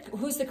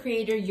 who's the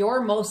creator you're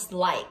most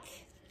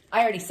like?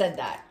 I already said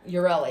that.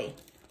 Ureli.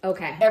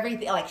 Okay.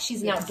 Everything, like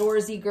she's an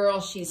outdoorsy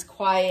girl. She's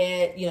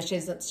quiet. You know,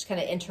 she's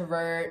kind of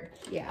introvert.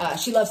 Yeah.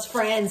 She loves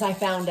Friends, I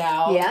found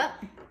out. Yep.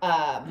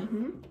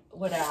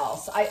 What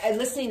else? I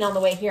listening on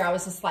the way here, I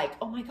was just like,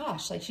 oh my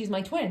gosh, like she's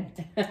my twin.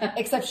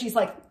 Except she's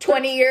like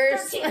 20 years.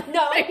 13,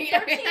 no, 13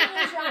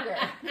 years younger.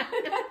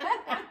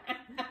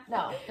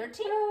 No,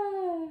 13?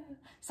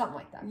 Something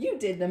like that. You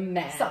did the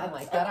math. Something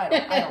like that.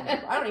 I don't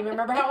remember. I don't even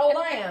remember how old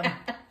I am.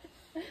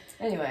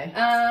 Anyway.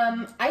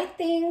 I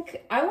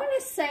think I want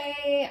to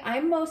say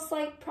I'm most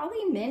like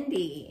probably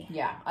Mindy.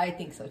 Yeah, I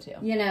think so too.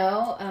 You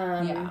know,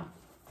 yeah.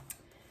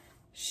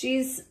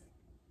 She's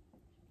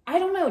I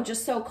don't know,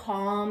 just so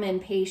calm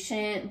and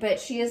patient, but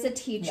she is a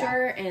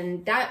teacher,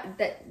 and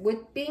that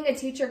with being a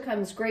teacher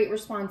comes great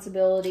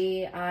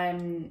responsibility.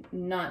 I'm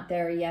not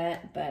there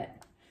yet, but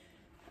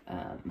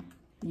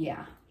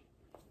yeah.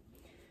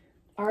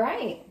 All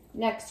right,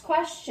 next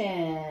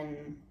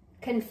question.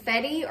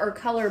 Confetti or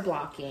color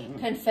blocking?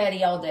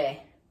 Confetti all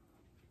day.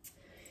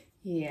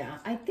 Yeah,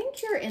 I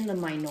think you're in the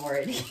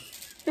minority.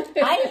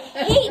 I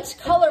hate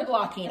color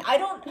blocking.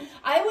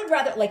 I would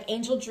rather, like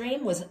Angel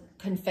Dream was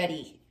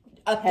confetti.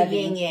 Up the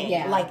yin yang.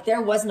 Yeah. Like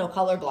there was no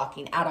color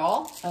blocking at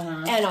all.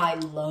 And I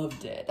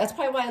loved it. That's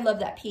probably why I love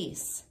that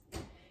piece.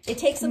 It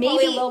takes them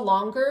probably a little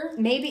longer.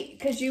 Maybe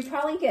because you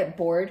probably get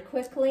bored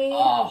quickly.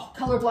 Oh,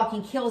 color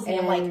blocking kills me.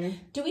 I'm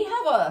like, do we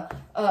have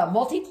a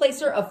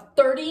multi-placer of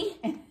 30?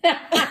 Because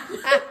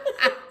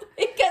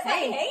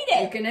I hate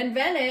it. You can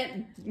invent it.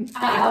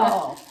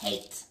 Oh,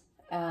 hate.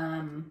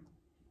 I'm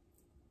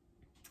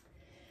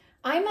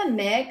a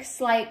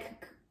mix.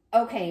 Like,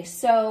 okay,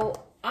 so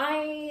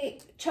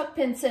Chuck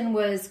Pinson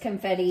was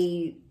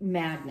confetti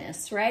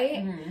madness,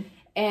 right?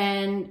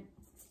 And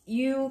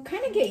you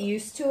kind of get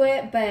used to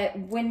it, but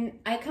when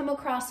I come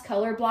across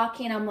color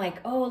blocking, I'm like,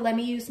 oh, let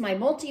me use my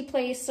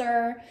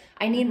multi-placer.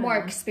 I need more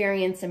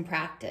experience and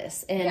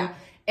practice. And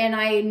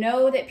I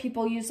know that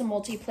people use a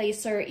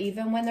multi-placer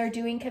even when they're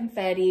doing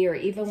confetti or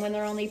even when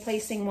they're only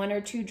placing 1 or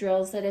 2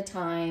 drills at a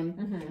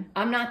time.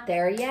 I'm not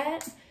there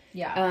yet.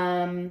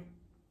 Yeah.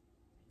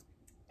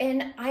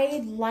 And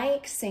I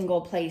like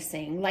single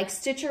placing, like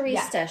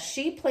Stitcherista.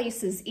 She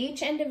places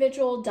each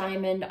individual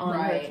diamond on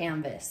her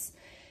canvas.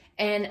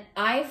 And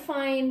I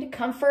find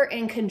comfort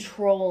and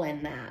control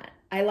in that.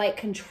 I like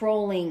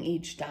controlling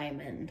each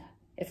diamond,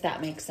 if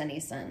that makes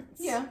any sense.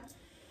 Yeah.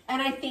 And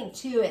I think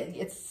too,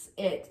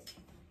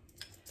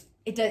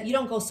 you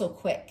don't go so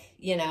quick,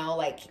 you know,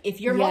 like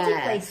if you're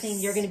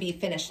multi-placing, you're going to be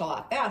finished a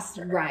lot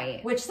faster.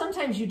 Right. Which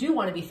sometimes you do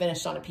want to be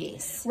finished on a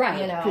piece.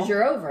 Right. You know, because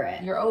you're over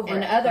it. You're over it.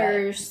 And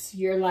others,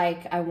 you're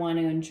like, I want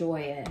to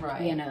enjoy it.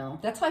 Right. You know.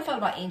 That's how I felt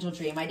about Angel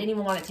Dream. I didn't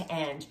even want it to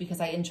end because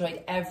I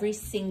enjoyed every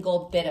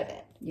single bit of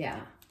it.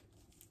 Yeah.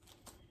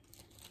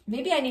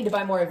 Maybe I need to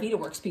buy more Avita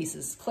Works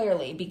pieces,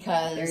 clearly,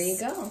 because... There you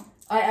go.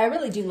 I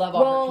really do love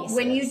all her pieces.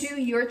 Well, when you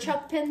do your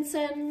Chuck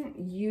Pinson,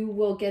 you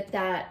will get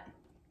that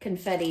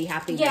confetti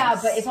happiness. Yeah,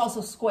 but it's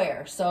also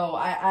square, so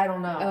I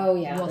don't know. Oh,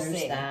 yeah, we'll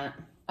there's see. that.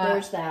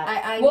 There's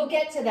that. We'll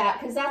get to that,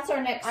 because that's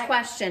our next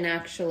question,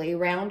 actually.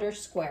 Round or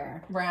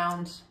square?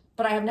 Round.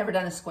 But I have never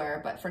done a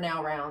square, but for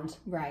now, round.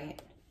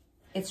 Right.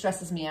 It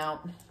stresses me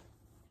out.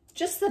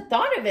 Just the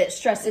thought of it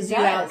stresses you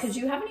out, because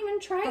you haven't even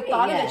tried it yet. The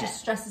thought of it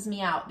just stresses me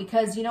out,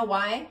 because you know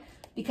why?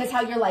 Because how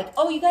you're like,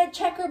 oh, you got a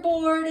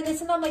checkerboard and this,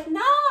 and I'm like,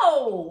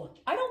 no,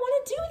 I don't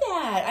want to do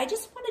that. I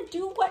just want to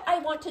do what I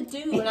want to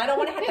do, and I don't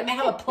want to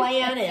have a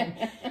plan, and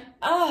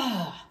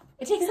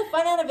it takes the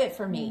fun out of it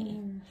for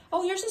me.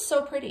 Oh, yours is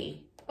so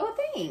pretty. Oh,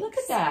 thanks. Look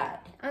at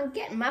that. I'm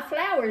getting my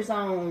flowers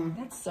on.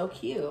 That's so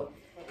cute.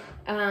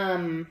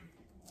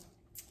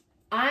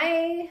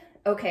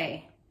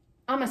 Okay.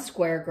 I'm a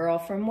square girl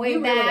from way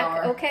You back, really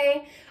are.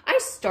 Okay? I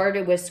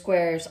started with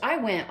squares. I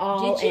went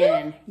all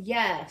in.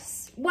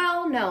 Yes.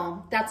 Well,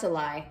 no, that's a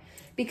lie.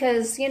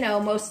 Because, you know,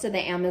 most of the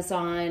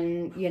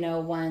Amazon, you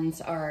know,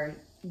 ones are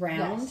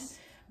round. Yes.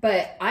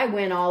 But I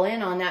went all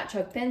in on that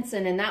Chuck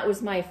Pinson, and that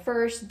was my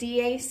first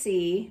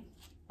DAC.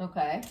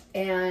 Okay.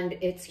 And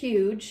it's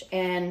huge,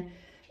 and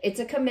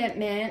it's a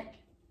commitment,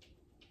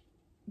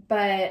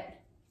 but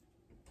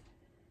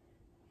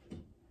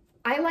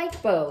I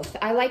like both.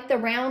 I like the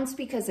rounds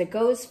because it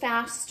goes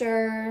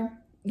faster.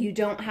 You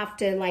don't have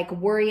to like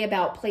worry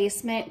about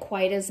placement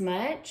quite as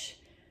much.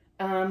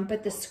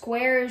 But the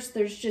squares,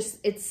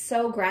 it's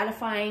so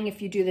gratifying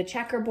if you do the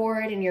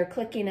checkerboard and you're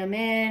clicking them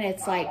in.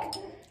 It's like,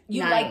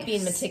 you like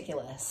being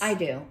meticulous. I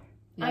do.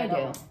 Yeah, I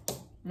do.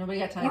 Nobody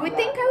got time. You would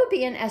think I would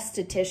be an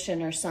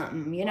esthetician or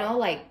something, you know,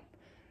 like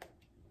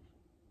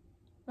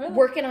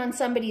working on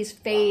somebody's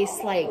face,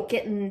 like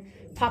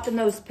popping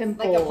those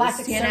pimples, like a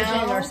plastic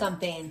surgeon or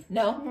something.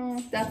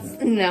 No, that's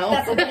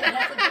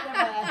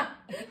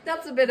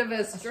a bit of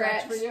a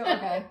stretch for you.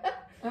 Okay,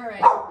 all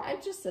right. I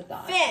just a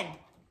thought. Finn.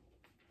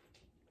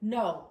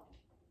 No,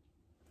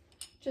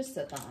 just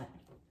a thought.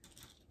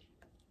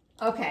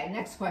 Okay,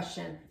 next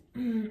question.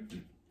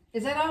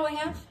 Is that all we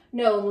have?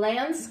 No,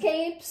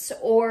 landscapes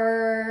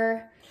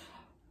or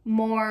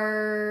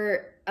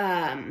more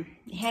Hannah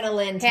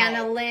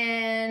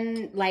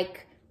Lynn,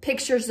 like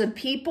pictures of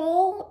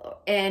people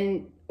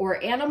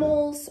or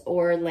animals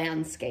or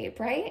landscape,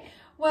 right?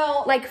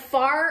 Well, like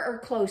far or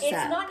close it's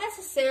up? Not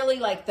necessarily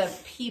like the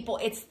people,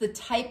 it's the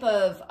type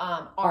of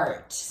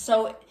art.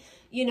 So,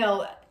 you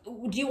know,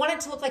 do you want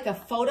it to look like a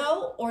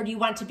photo or do you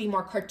want it to be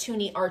more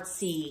cartoony,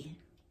 artsy?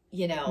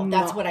 You know,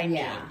 that's what I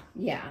mean.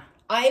 Yeah.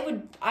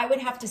 I would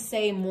have to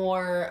say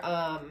more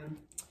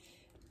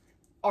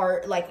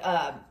art, like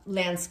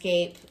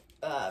landscape,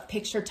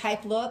 picture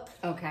type look.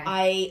 Okay.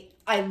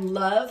 I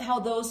love how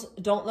those,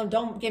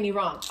 don't get me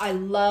wrong, I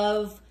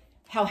love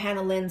how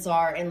Hannah Lynn's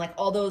are and like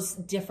all those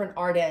different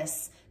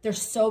artists. they're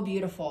so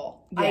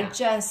beautiful.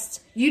 Yeah.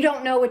 You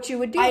don't know what you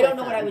would do I with don't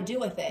know them. what I would do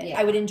with it. Yeah.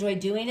 I would enjoy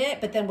doing it,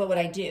 but then what would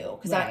I do?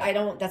 Because I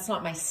don't, that's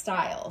not my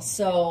style.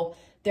 So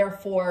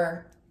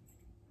therefore,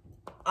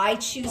 I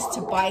choose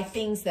to buy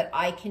things that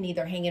I can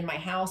either hang in my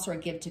house or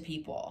give to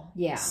people.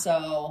 Yeah.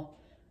 So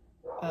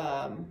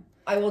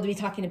I will be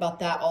talking about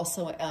that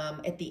also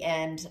at the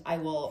end. I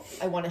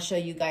want to show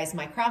you guys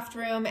my craft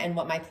room and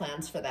what my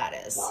plans for that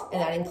is.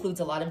 And that includes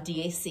a lot of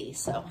DAC.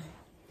 So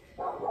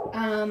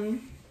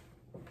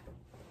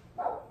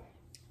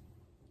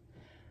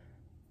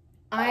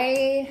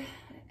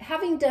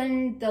having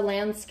done the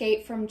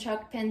landscape from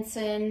Chuck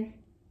Pinson,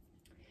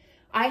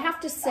 I have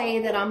to say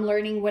that I'm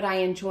learning what I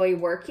enjoy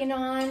working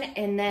on,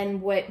 and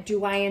then what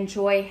do I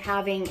enjoy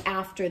having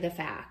after the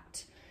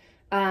fact.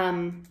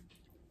 I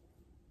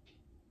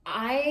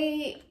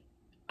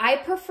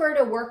prefer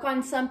to work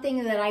on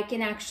something that I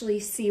can actually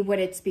see what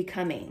it's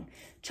becoming.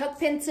 Chuck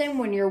Pinson,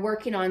 when you're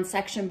working on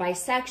section by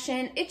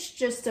section, it's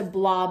just a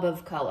blob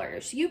of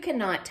colors. You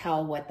cannot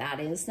tell what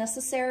that is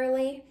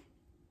necessarily.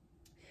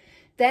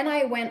 Then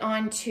I went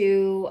on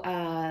to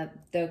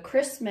the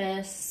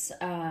Christmas,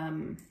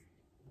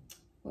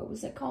 what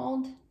was it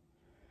called?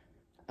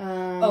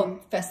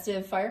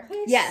 Festive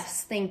Fireplace?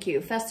 Yes, thank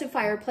you. Festive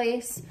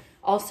Fireplace,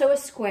 also a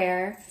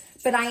square,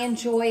 but I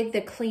enjoyed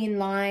the clean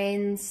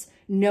lines,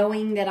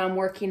 knowing that I'm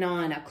working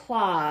on a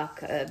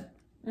clock,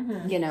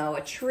 you know,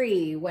 a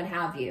tree, what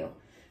have you.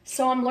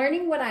 So I'm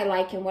learning what I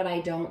like and what I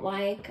don't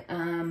like.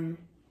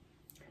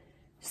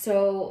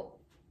 So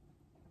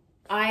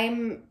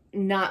I'm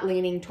not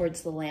leaning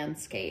towards the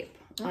landscape.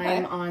 Okay.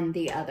 I'm on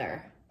the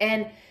other.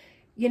 And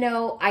you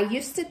know, I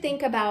used to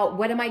think about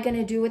what am I going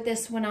to do with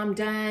this when I'm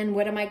done?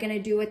 What am I going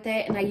to do with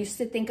it? And I used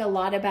to think a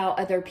lot about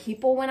other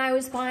people when I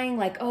was buying,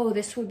 like, oh,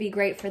 this would be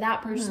great for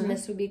that person.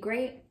 This would be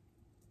great.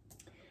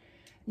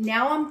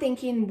 Now I'm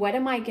thinking, what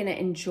am I going to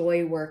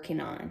enjoy working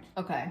on?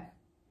 Okay.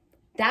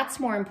 That's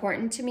more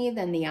important to me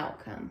than the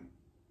outcome.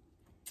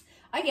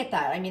 I get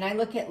that. I mean, I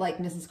look at like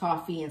Mrs.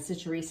 Coffee and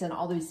Sister Teresa and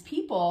all these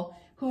people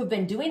who have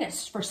been doing it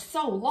for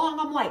so long.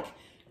 I'm like,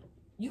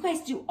 you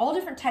guys do all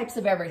different types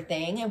of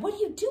everything, and what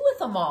do you do with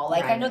them all?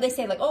 Like, I know they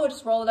say like, oh,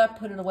 just roll it up,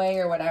 put it away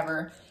or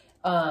whatever.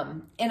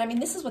 And I mean,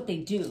 this is what they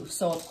do.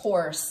 So of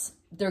course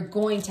they're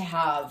going to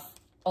have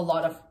a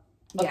lot of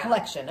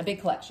collection, a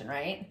big collection,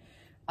 right?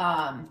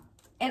 And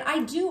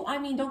I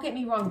mean, don't get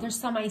me wrong. There's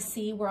some I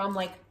see where I'm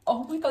like,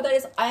 oh my God,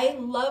 I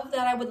love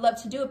that. I would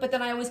love to do it. But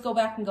then I always go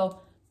back and go,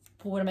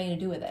 well, what am I going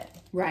to do with it?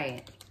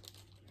 Right.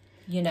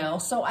 You know,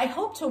 so I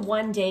hope to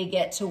one day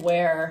get to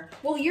where...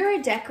 Well, you're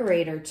a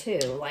decorator too.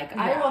 Like,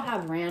 I will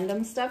have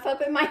random stuff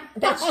up in my house.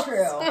 That's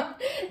true.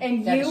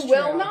 And you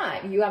will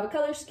not. You have a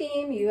color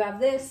scheme. You have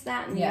this,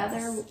 that, and the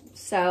other.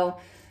 So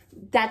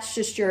that's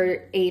just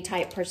your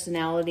A-type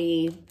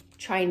personality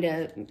trying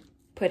to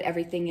put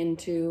everything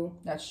into...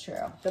 That's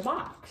true. ...the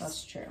box.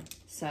 That's true.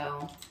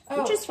 So,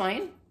 which is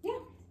fine. Yeah.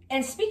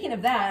 And speaking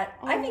of that,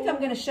 I think I'm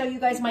going to show you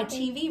guys my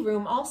TV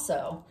room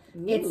also.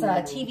 Ooh. It's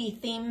a TV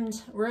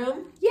themed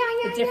room. Yeah,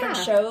 with different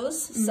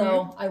shows.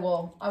 So I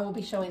will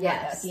be showing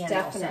that at the end.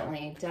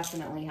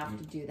 Definitely have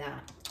to do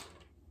that.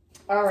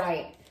 All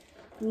right.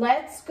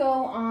 Let's go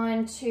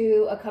on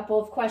to a couple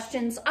of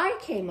questions I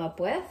came up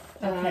with.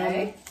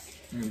 Okay.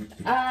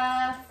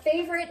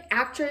 Favorite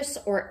actress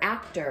or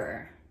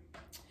actor?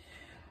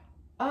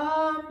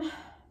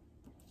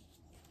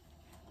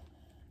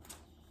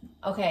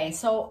 Okay,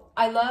 so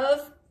I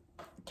love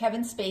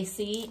Kevin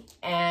Spacey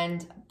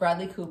and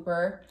Bradley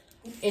Cooper,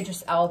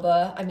 Idris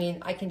Elba. I mean,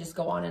 I can just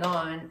go on and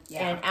on.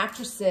 Yeah. And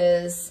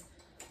actresses,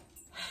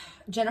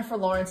 Jennifer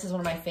Lawrence is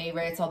one of my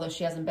favorites, although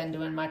she hasn't been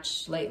doing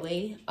much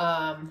lately.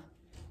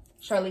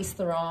 Charlize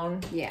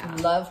Theron,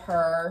 love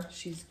her.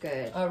 She's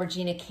good.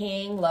 Regina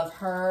King, love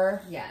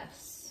her.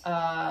 Yes.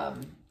 I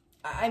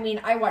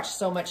mean, I watch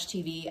so much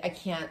TV. I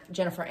can't.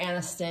 Jennifer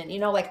Aniston, you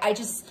know, like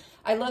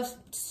I love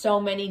so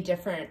many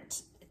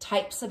different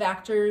types of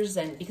actors,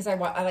 and because I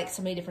like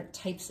so many different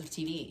types of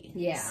TV.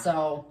 Yeah.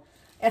 So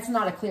it's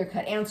not a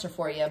clear-cut answer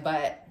for you,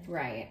 but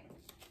right.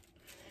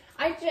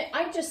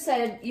 I just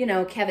said, you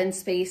know, Kevin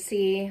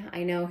Spacey.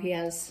 I know he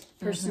has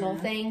personal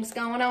things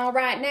going on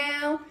right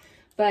now,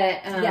 but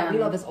yeah, we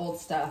love his old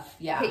stuff.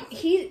 Yeah.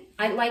 He's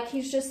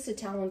just a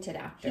talented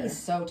actor. He's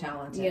so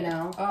talented. You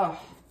know. Oh.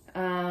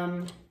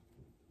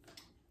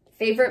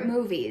 Favorite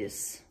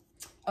movies.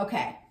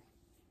 Okay.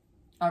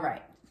 All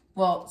right.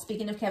 Well,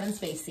 speaking of Kevin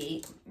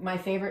Spacey,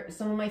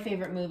 some of my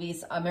favorite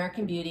movies,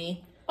 American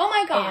Beauty. Oh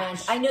my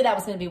gosh. And I knew that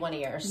was going to be one of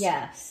yours.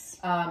 Yes.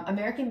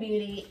 American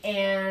Beauty,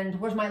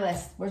 and where's my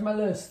list?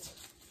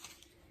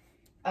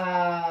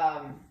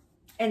 And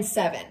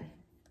Seven.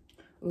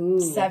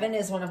 Ooh. Seven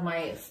is one of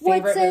my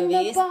favorite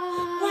movies.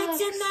 What's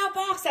in the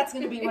box? That's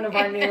going to be one of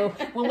our new,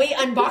 when we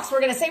unbox,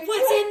 we're going to say,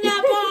 what's in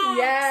the box?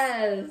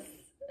 Yes.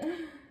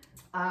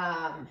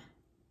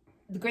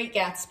 The Great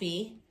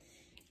Gatsby.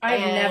 I've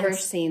never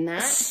seen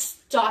that.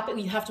 Stop it.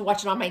 You have to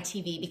watch it on my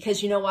TV,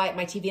 because you know why?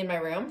 My TV in my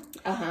room.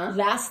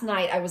 Last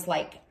night I was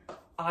like,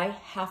 I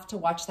have to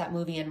watch that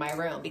movie in my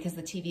room because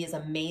the TV is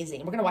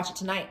amazing. We're going to watch it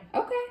tonight.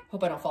 Okay.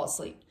 Hope I don't fall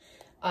asleep.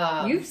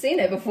 You've seen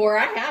it before.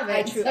 I haven't.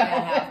 I truly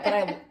have,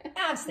 but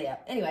I'll stay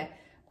up. Anyway,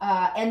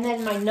 and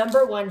then my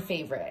number one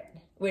favorite,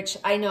 which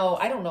I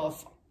don't know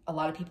if a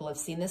lot of people have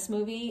seen this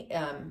movie,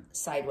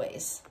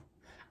 Sideways.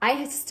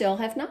 I still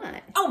have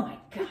not. Oh my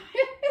God.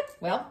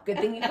 Well, good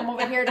thing you come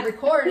over here to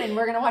record and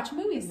we're going to watch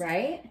movies.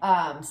 Right.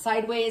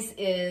 Sideways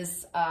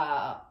is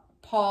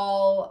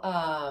Paul,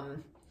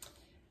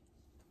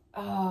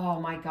 oh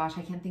my gosh,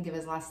 I can't think of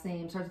his last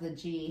name. Starts with a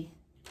G,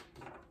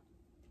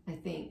 I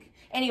think.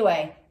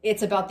 Anyway,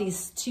 it's about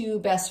these two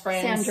best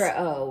friends. Sandra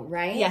Oh,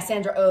 right? Yeah,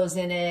 Sandra Oh's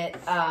in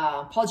it.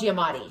 Paul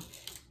Giamatti.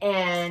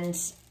 And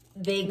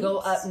they go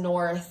up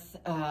north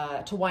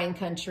to wine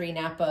country,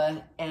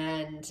 Napa,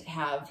 and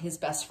have his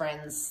best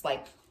friends,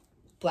 like,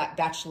 black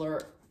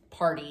bachelor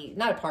party.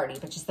 Not a party,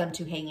 but just them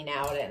two hanging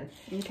out. And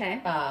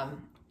okay.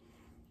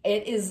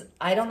 It is,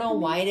 I don't know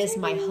why it is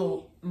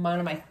one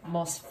of my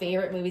most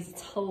favorite movies.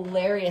 It's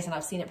hilarious, and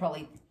I've seen it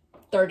probably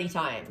 30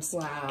 times.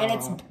 Wow. And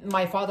it's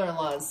my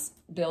father-in-law's,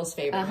 Bill's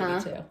favorite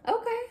movie, too.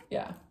 Okay.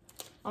 Yeah.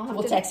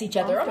 We'll text each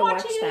other. I'm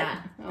watching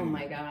that. Oh,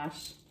 my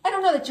gosh. I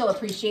don't know that you'll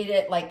appreciate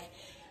it. Like,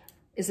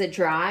 is it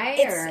dry?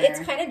 It's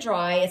kind of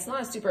dry. It's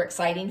not a super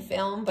exciting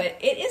film, but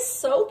it is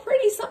so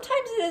pretty.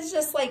 Sometimes it is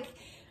just like,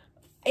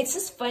 it's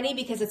just funny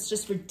because it's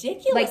just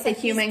ridiculous. Like the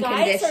human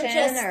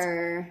condition,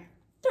 or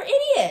they're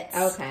idiots.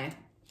 Okay.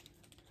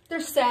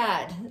 They're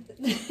sad.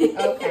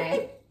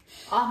 Okay.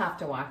 I'll have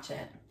to watch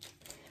it.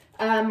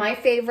 My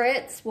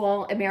favorites,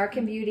 well,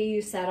 American Beauty,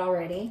 you said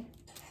already.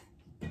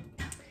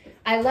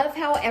 I love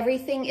how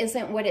everything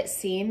isn't what it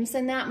seems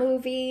in that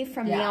movie.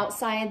 From the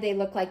outside, they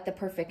look like the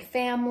perfect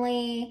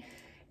family.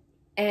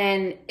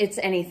 And it's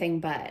anything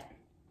but.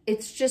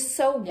 It's just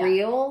so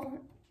real,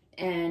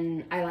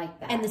 and I like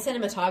that. And the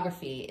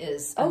cinematography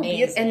is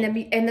amazing.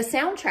 And the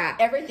soundtrack.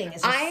 Everything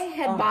is just, I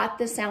had bought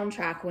the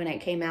soundtrack when it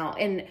came out,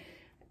 and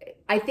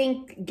I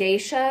think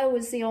Geisha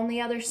was the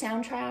only other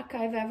soundtrack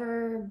I've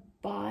ever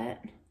bought.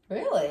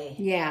 Really?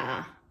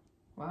 Yeah.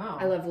 Wow.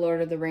 I love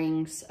Lord of the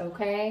Rings,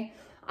 okay?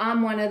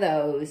 I'm one of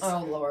those.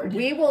 Oh, Lord.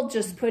 We will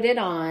just put it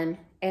on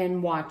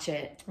and watch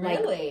it.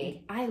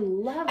 Really? Like, I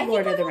love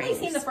Lord of the Rings. I've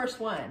only seen the first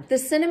one. The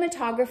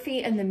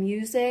cinematography and the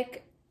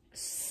music,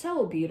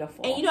 so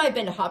beautiful. And you know, I've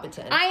been to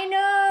Hobbiton. I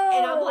know.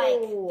 And I'm like,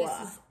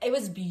 it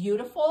was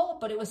beautiful,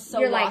 but it was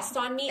so lost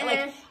on me.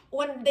 Like,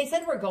 when they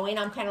said we're going,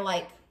 I'm kind of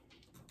like,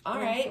 all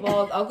right,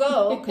 well, I'll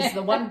go. Because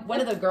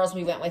one of the girls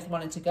we went with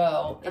wanted to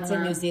go. It's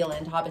in New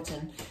Zealand,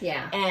 Hobbiton.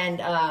 Yeah.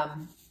 And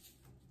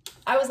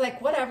I was like,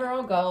 whatever,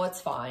 I'll go.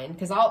 It's fine.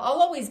 Because I'll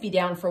always be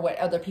down for what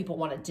other people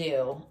want to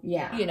do.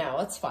 Yeah. You know,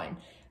 it's fine.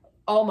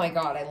 Oh, my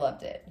God, I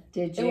loved it.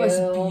 Did you? It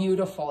was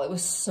beautiful. It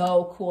was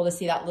so cool to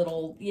see that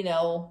little, you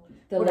know,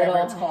 the little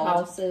it's called.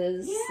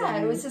 Houses. Yeah,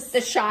 it was just... The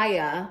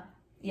Shia.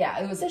 Yeah,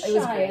 it was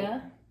great.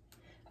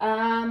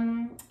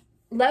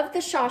 Love the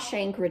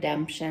Shawshank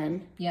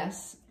Redemption.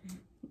 Yes.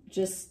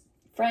 Just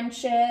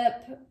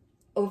friendship,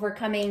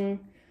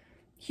 overcoming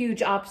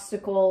huge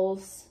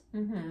obstacles.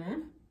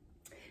 Mm-hmm.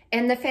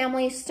 And The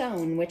Family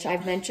Stone, which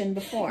I've mentioned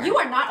before. You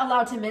are not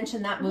allowed to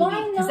mention that movie.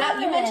 Why not?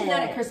 You mentioned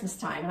that at Christmas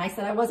time, and I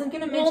said I wasn't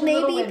going to mention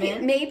Little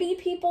Women. Maybe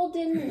people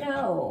didn't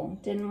know,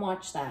 didn't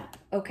watch that,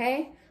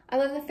 okay? I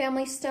love The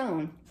Family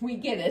Stone. We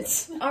get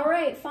it. All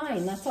right,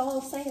 fine. That's all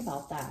I'll say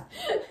about that.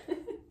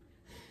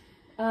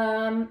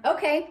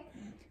 Okay.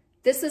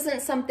 This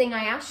isn't something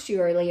I asked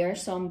you earlier,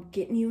 so I'm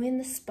getting you in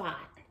the spot.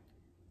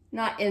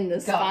 Not in the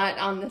spot,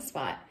 on the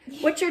spot.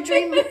 What's your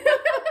dream?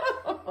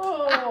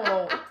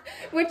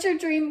 What's your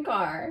dream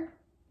car?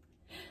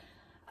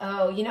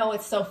 Oh, you know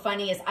what's so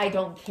funny is I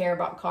don't care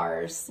about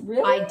cars.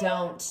 Really? I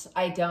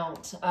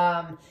don't.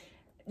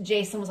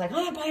 Jason was like,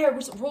 oh, I buy our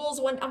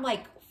rules one. I'm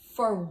like,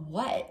 for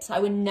what? I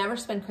would never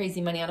spend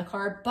crazy money on a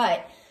car,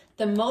 but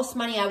the most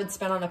money I would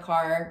spend on a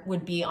car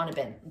would be on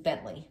a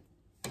Bentley.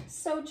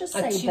 So just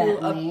say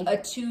Bentley. A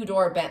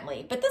two-door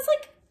Bentley. But that's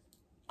like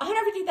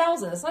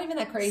 $150,000. It's not even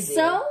that crazy.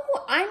 So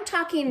I'm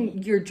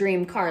talking your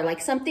dream car,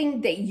 like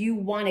something that you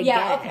want to get.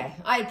 Yeah, okay.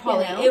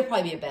 It would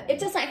probably be a Bentley. It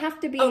doesn't have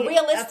to be a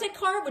realistic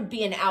car. Would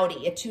be an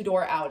Audi, a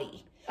two-door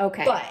Audi.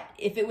 Okay. But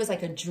if it was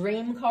like a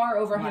dream car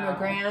over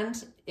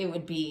 $100,000, it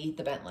would be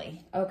the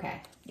Bentley.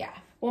 Okay. Yeah.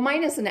 Well,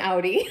 mine is an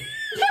Audi.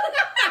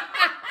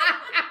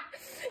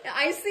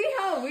 I see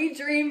how we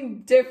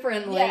dream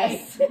differently.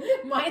 Yes.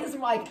 Mine's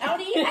like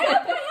Audi. I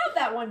hope I have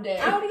that one day.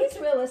 Audi's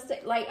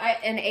realistic. Like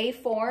an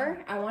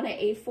A4. I want an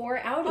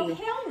A4 Audi. Oh,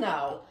 hell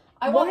no.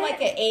 I want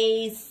like an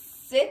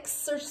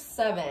A6 or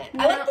 7.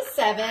 No, I like the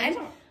 7,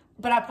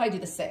 but I'll probably do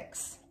the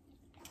 6.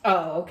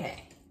 Oh,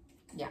 okay.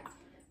 Yeah.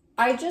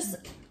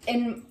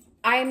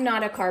 I'm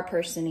not a car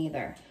person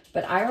either.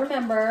 But I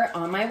remember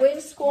on my way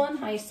to school in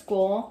high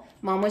school,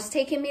 Mom was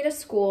taking me to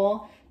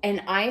school,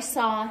 and I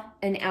saw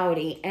an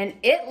Audi, and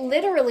it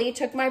literally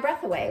took my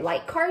breath away.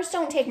 Like, cars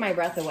don't take my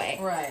breath away.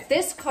 Right.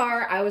 This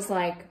car, I was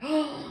like,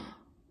 oh,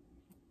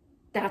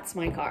 that's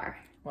my car.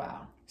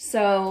 Wow.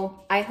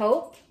 So I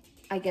hope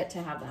I get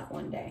to have that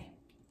one day.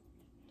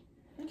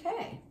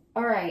 Okay.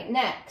 All right,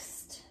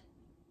 next.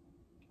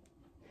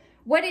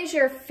 What is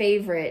your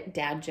favorite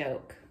dad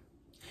joke?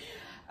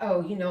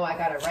 Oh, you know I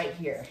got it right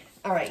here.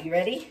 All right, you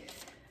ready?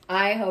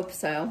 I hope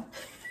so.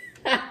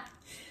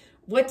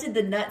 What did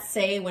the nut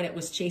say when it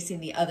was chasing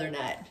the other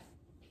nut?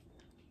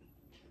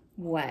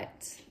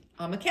 What?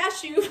 I'm a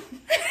cashew.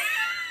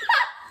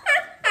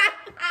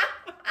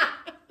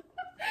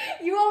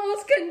 You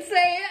almost couldn't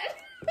say it.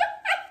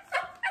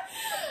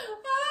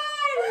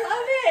 I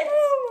love it.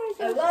 Oh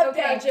my gosh. I love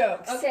dad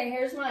jokes. Okay,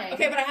 here's mine.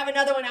 Okay, but I have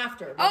another one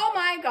after. Oh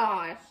my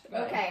gosh.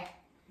 Okay.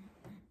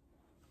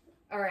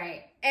 All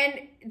right.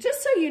 And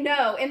just so you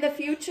know, in the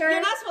future...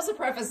 You're not supposed to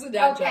preface the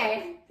dad joke.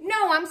 Okay.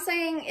 No, I'm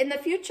saying in the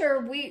future,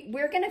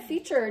 we're going to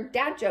feature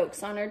dad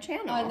jokes on our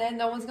channel. And then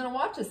no one's going to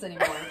watch us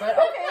anymore. But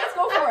okay, let's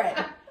go for it.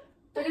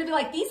 They're going to be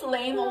like, these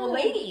lame old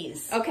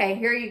ladies. Okay,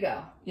 here you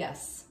go.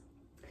 Yes.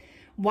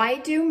 Why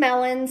do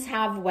melons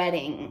have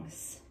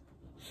weddings?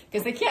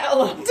 Because they can't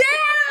elope. Damn!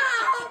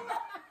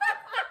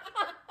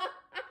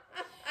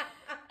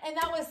 And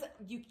that was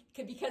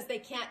because they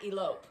can't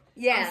elope.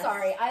 Yes. I'm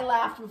sorry. I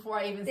laughed before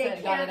I even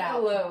got it out.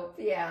 Elope.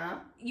 Yeah.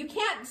 You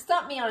can't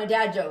stump me on a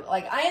dad joke.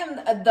 Like, I am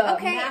the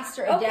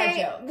master of dad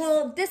jokes.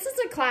 Well, this is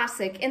a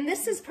classic, and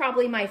this is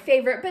probably my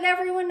favorite, but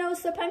everyone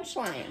knows the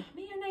punchline.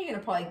 Man, now you're going to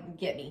probably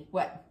get me.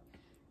 What?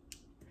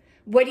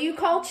 What do you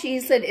call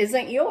cheese that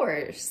isn't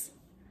yours?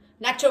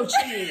 Nacho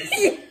cheese.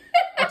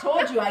 I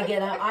told you I get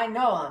them. I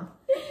know them.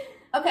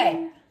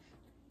 Okay.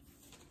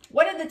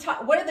 What did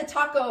the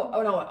taco?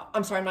 Oh no,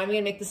 I'm sorry. I'm not even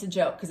gonna make this a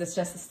joke because it's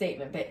just a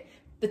statement. But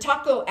the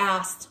taco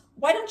asked,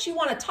 "Why don't you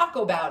want to talk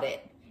about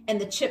it?" And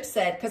the chip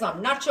said, "Because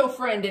I'm not your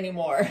friend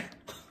anymore."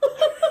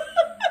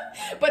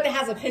 But it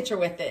has a picture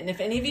with it, and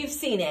if any of you've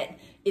seen it,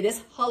 it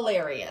is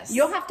hilarious.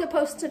 You'll have to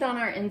post it on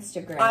our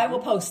Instagram. I will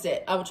post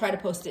it. I will try to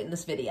post it in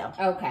this video.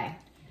 Okay.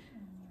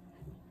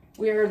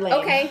 We're late.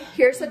 Okay,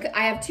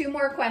 I have 2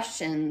 more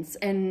questions,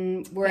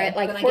 and we're at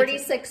like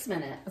 46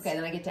 minutes. Okay,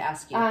 then I get to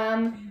ask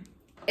you.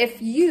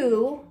 If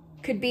you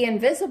could be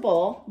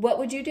invisible, what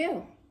would you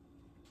do?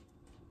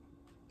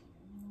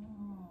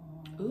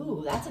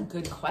 Ooh, that's a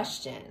good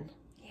question.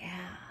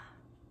 Yeah.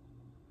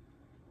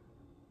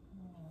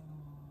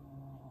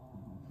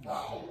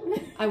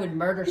 I would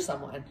murder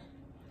someone.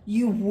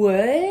 You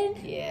would?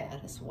 Yeah,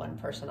 that's one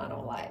person I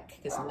don't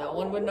like because no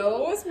one would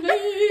know it was me.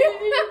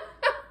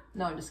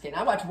 No, I'm just kidding.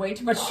 I watch way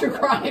too much true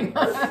crime.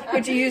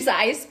 Would you use the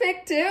ice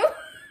pick too?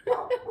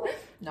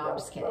 No, I'm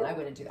just kidding. I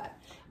wouldn't do that.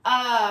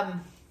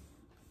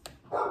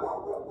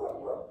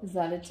 Is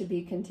that it to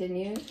be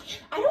continued?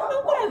 I don't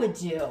know what I would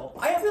do.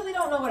 I really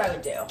don't know what I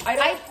would do.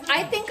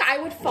 I think I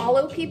would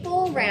follow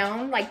people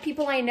around, like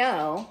people I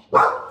know,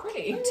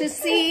 Pretty. to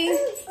see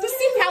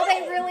how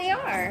they really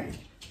are.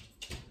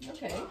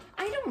 Okay.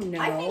 I don't know.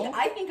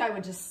 I think I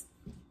would just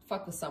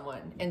fuck with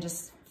someone and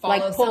just follow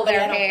like pull somebody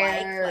their I don't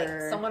hair,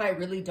 like someone I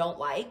really don't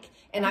like,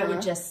 and I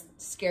would just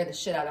scare the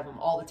shit out of them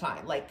all the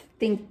time. Like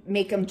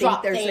make them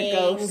think there's a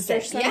ghost or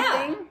something.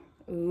 Yeah.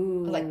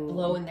 Ooh. Like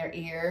blow in their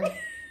ear.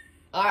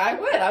 I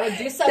would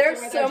do something.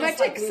 There's so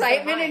much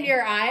excitement in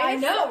your eyes. I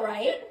know,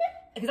 right?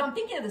 Because I'm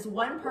thinking of this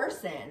one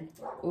person,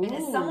 and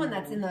it's someone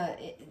that's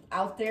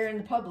out there in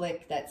the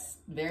public that's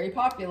very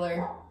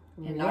popular,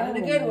 and not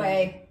in a good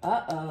way.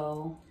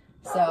 Uh-oh.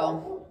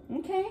 So.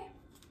 Okay.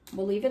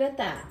 We'll leave it at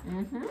that.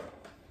 Mm-hmm.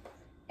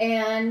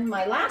 And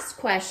my last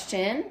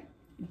question,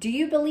 do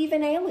you believe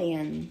in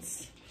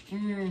aliens?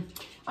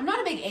 I'm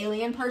not a big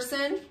alien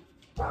person,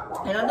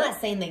 and I'm not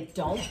saying they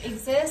don't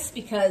exist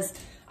because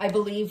I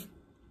believe,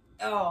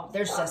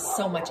 there's just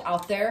so much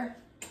out there.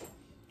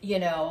 You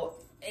know,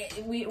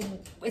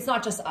 it's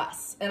not just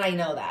us, and I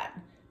know that,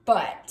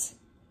 but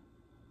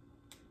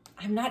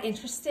I'm not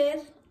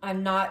interested.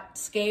 I'm not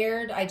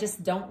scared. I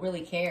just don't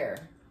really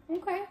care.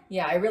 Okay.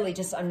 Yeah,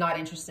 I'm not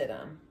interested in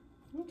them.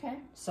 Okay.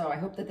 So I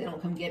hope that they don't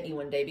come get me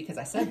one day because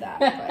I said that.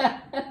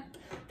 But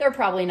they're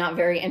probably not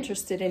very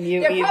interested in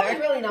you they're either. Probably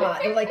really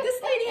not. They're like, this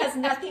lady has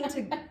nothing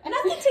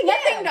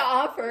to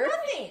offer.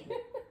 Nothing.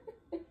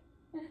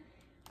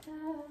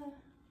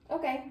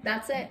 Okay,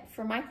 that's it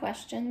for my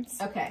questions.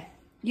 Okay.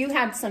 You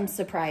had some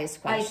surprise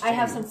questions. I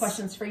have some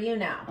questions for you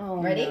now.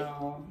 Oh, ready?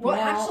 No. Well,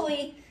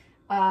 actually,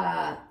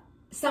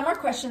 some are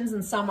questions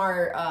and some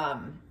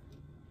are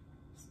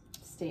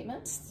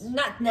statements.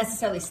 Not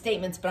necessarily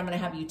statements, but I'm going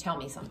to have you tell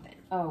me something.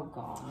 Oh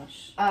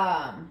gosh.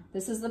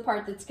 This is the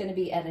part that's going to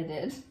be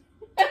edited.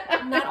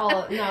 Not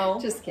all. No.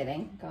 Just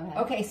kidding. Go ahead.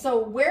 Okay. So,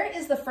 where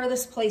is the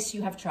furthest place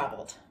you have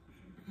traveled?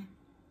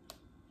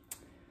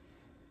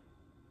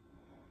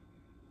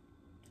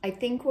 I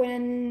think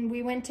when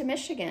we went to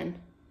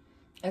Michigan.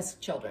 As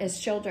children. As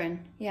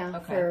children, yeah.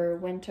 Okay. For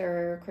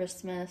winter,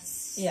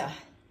 Christmas. Yeah.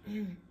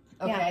 Okay.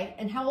 Yeah.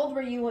 And how old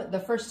were you the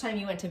first time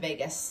you went to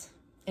Vegas?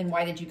 And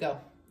why did you go?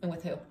 And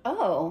with who?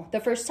 Oh, the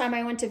first time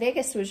I went to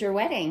Vegas was your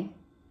wedding.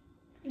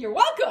 You're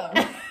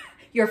welcome.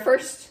 Your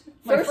first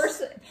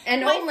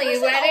and only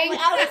wedding.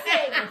 I was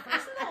saying my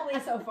first and only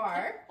so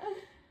far.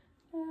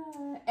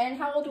 And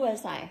how old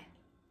was I?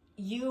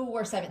 You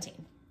were 17.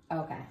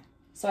 Okay.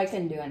 So I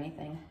couldn't do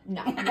anything.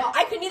 No. Well,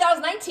 I couldn't either. I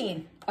was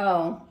 19.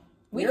 Oh.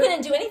 We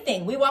couldn't do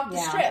anything. We walked the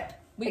strip.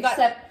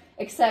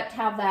 Except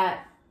have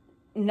that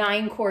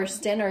 9-course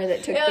dinner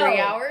that took 3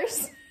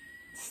 hours.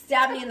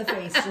 Stab me in the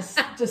face.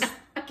 Just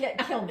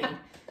kill me.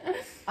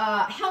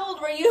 How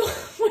old were you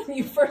when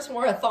you first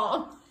wore a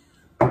thong?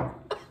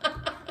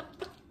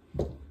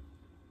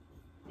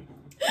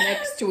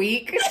 Next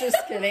week. Just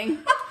kidding.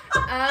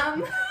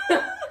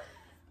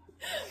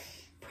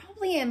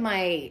 Probably in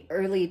my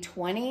early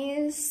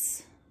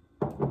 20s.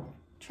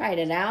 Tried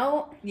it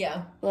out.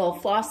 Yeah. A little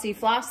flossy.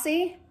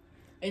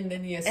 And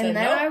then you said and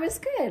then no? I was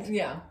good.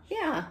 Yeah.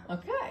 Yeah.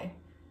 Okay.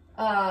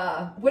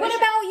 What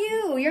about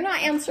you? You're not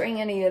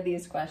answering any of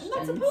these questions.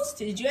 I'm not supposed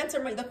to. Did you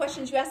answer the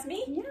questions you asked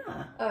me?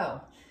 Yeah.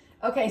 Oh.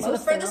 Okay, so the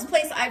furthest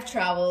place I've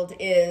traveled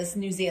is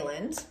New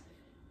Zealand.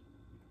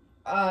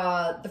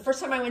 The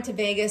first time I went to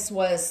Vegas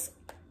was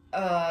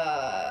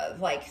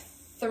like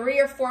 3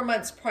 or 4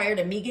 months prior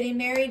to me getting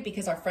married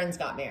because our friends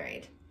got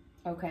married.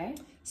 Okay.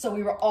 So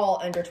we were all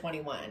under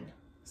 21.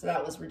 So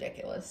that was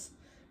ridiculous.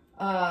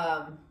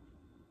 The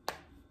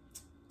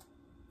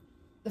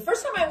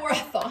first time I wore a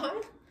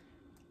thong,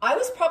 I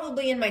was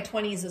probably in my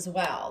 20s as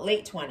well,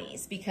 late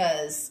 20s,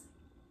 because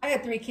I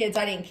had 3 kids.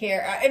 I didn't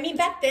care. I mean,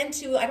 back then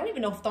too, I don't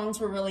even know if thongs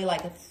were really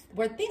like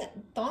were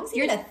thongs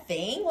even a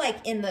thing?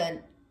 Like in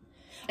the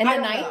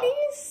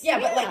 90s? Yeah,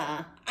 but like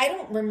I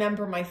don't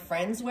remember my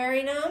friends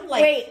wearing them.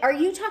 Like, wait, are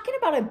you talking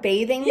about a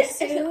bathing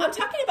suit? I'm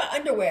talking about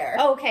underwear.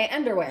 Oh, okay,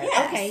 underwear.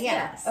 Yes, okay,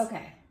 yeah. yes.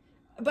 Okay.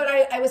 But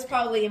I was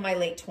probably in my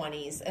late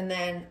 20s, and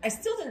then I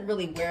still didn't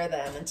really wear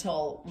them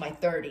until my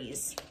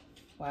 30s.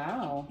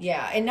 Wow.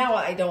 Yeah, and now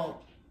I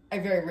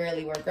very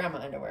rarely wear grandma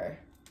underwear.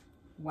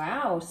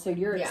 Wow, so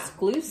you're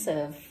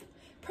exclusive.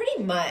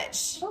 Pretty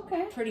much.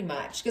 Okay. Pretty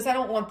much, because I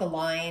don't want the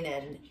line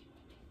and,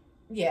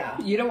 yeah.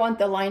 You don't want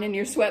the line in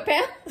your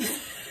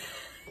sweatpants?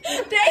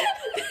 Dave?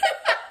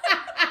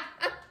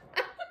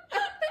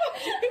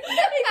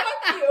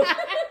 Fuck you.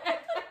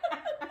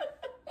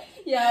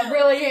 Yeah, it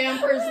really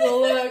hampers the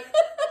look.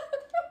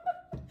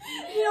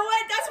 You know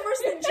what? That's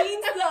worse than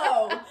jeans,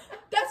 though.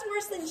 That's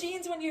worse than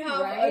jeans when you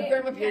have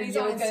grandma panties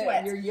on and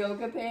sweats. Your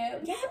yoga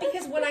pants? Yeah,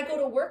 because when I go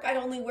to work, I'd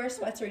only wear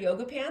sweats or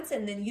yoga pants,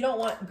 and then you don't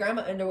want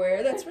grandma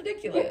underwear. That's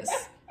ridiculous.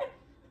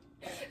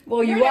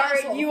 Well, you are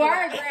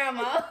a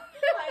grandma.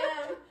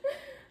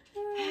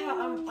 I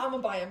am. I'm gonna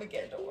buy them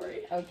again, don't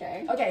worry.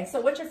 Okay. Okay, so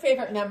what's your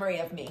favorite memory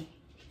of me?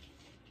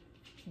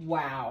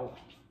 Wow.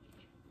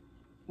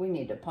 We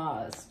need to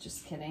pause.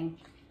 Just kidding.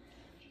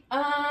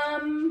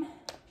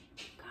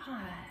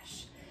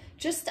 Gosh.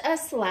 Just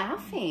us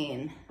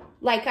laughing.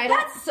 Like,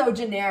 That's so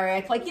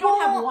generic. Like, you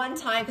don't have one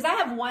time, because I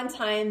have one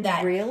time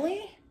that...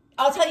 Really?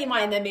 I'll tell you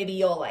mine, then maybe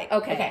you'll like.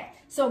 Okay.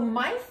 So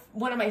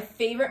one of my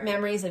favorite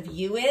memories of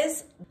you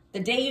is the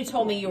day you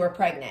told me you were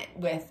pregnant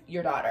with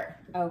your daughter.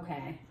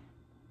 Okay.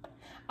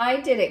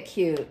 I did it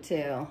cute,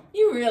 too.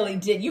 You really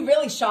did. You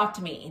really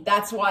shocked me.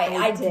 That's why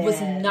I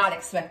was not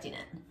expecting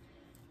it.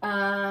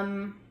 Are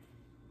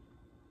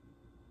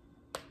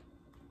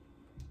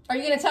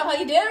you going to tell how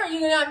you did, or are you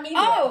going to not me?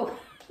 Oh!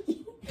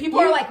 People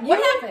are like, what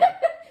happened?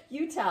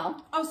 You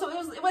tell. Oh, so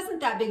it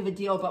wasn't that big of a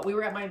deal, but we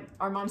were at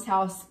our mom's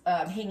house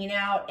hanging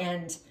out,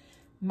 and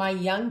my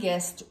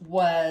youngest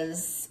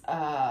was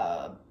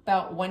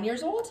about 1 year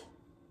old.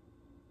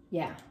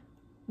 Yeah.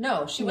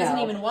 No, she wasn't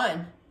even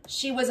 1.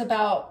 She was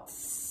about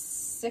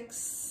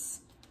 6.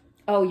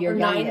 Oh, you're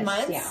 9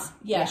 months.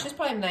 Yeah. She was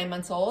probably 9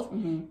 months old.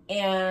 Mm-hmm.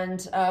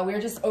 And we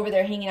were just over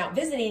there hanging out,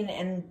 visiting,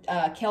 and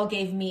Kel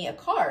gave me a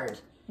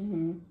card.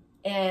 Mm-hmm.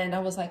 And I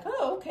was like,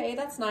 oh, okay,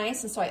 that's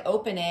nice. And so I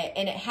open it,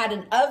 and it had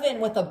an oven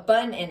with a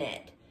bun in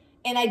it.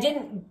 And I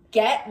didn't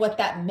get what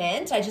that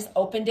meant. I just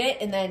opened it,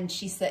 and then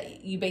she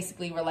said, you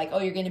basically were like, oh,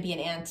 you're going to be an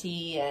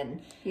auntie.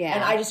 And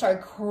I just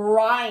started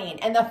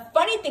crying. And the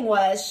funny thing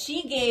was,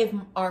 she gave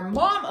our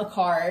mom a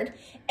card,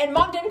 and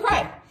mom didn't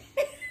cry.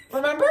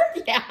 Remember?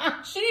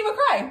 Yeah. She didn't even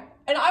cry.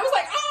 And I was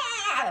like,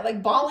 ah,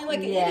 like bawling like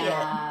an idiot.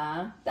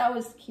 Yeah, that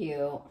was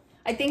cute.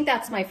 I think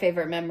that's my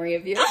favorite memory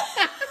of you.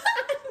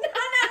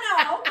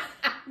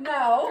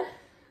 No.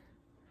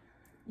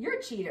 You're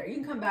a cheater. You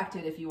can come back to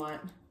it if you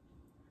want.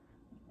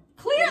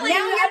 Clearly,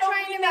 now you're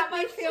trying to make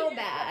me feel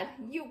bad.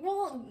 You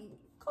won't.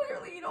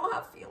 Clearly, you don't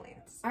have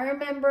feelings. I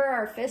remember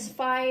our fist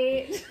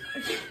fight.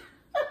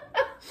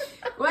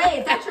 Wait,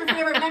 if that's your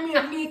favorite memory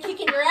of me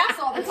kicking your ass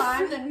all the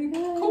time, then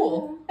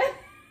cool.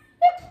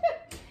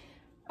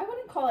 I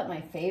wouldn't call it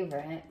my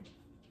favorite.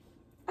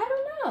 I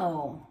don't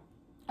know.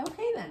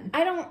 Okay, then.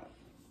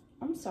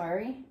 I'm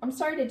sorry. I'm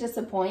sorry to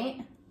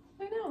disappoint.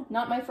 I know.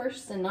 Not my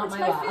first and not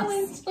Hurts my last.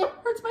 feelings.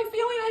 Hurts my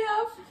feeling I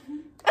have.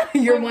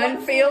 Your one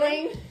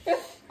feeling?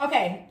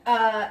 Okay.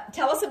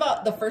 Tell us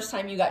about the first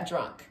time you got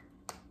drunk.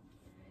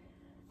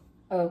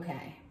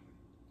 Okay.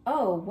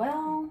 Oh,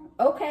 well,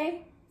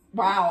 okay.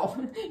 Wow.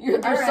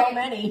 There's so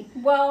many.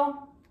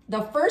 Well,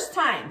 the first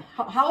time.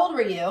 How old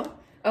were you?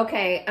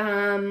 Okay.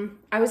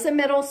 I was in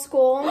middle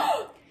school.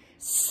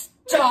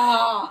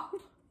 Stop.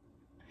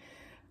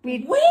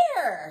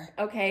 Where?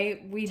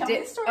 Okay, Tell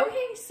me the story.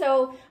 Okay,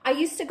 so I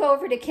used to go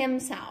over to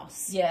Kim's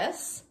house.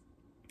 Yes.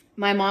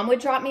 My mom would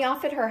drop me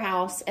off at her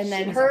house, and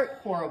then she was a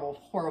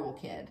horrible, horrible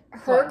kid.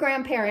 Her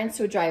grandparents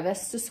would drive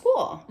us to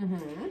school.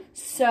 Mm-hmm.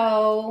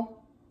 So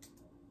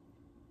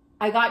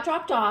I got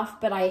dropped off,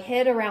 but I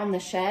hid around the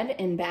shed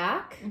in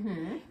back.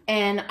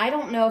 And I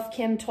don't know if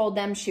Kim told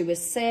them she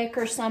was sick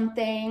or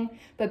something,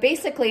 but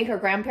basically her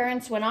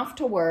grandparents went off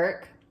to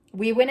work.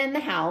 We went in the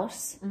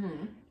house,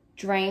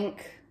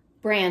 drank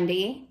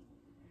brandy,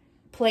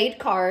 played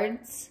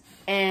cards,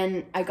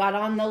 and I got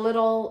on the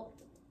little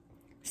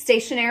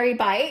stationary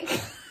bike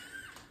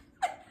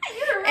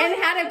and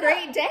had a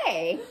great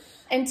day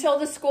until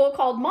the school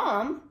called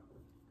Mom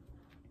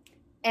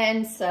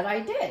and said I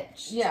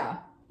ditched. Yeah.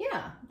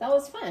 Yeah, that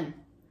was fun.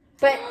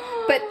 But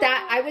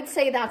that, I would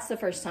say that's the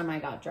first time I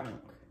got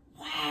drunk.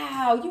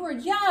 Wow, you were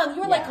young.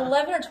 You were like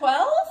 11 or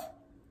 12?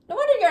 No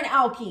wonder you're an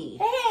alkie.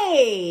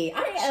 Hey,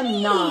 I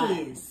am not.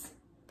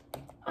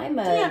 I'm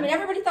a... Damn, and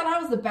everybody thought I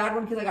was the bad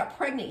one because I got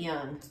pregnant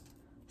young.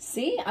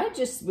 See, I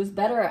just was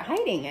better at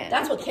hiding it.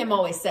 That's what Kim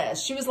always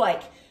says. She was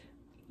like,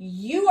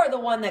 you are the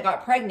one that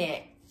got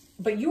pregnant,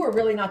 but you were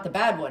really not the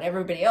bad one.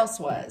 Everybody else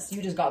was.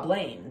 You just got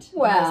blamed.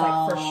 Well, I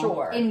was like, for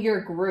sure. In your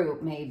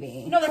group,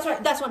 maybe. No, that's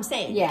what I'm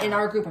saying. Yeah. In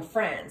our group of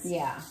friends.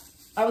 Yeah.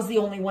 I was the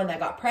only one that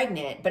got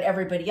pregnant, but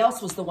everybody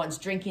else was the ones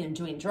drinking and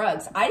doing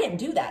drugs. I didn't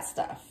do that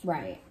stuff.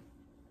 Right.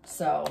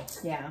 So.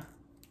 Yeah.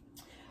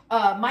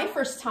 My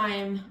first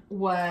time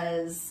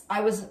was,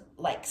 I was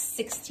like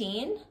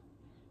 16,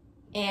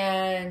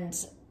 and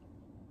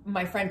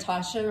my friend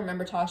Tasha,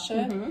 remember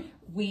Tasha?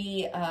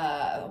 We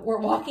were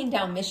walking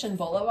down Mission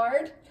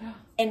Boulevard,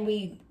 and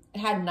we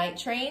had Night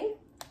Train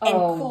and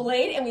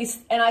Kool-Aid,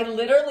 and I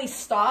literally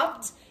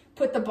stopped,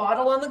 put the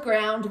bottle on the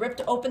ground,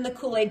 ripped open the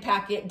Kool-Aid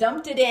packet,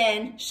 dumped it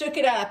in, shook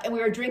it up, and we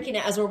were drinking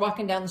it as we were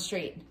walking down the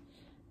street.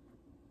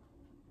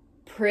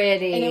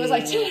 Pretty. And it was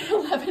like 10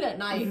 or 11 at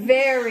night.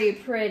 Very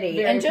pretty.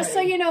 Very and just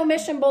pretty. so you know,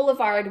 Mission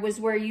Boulevard was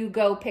where you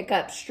go pick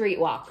up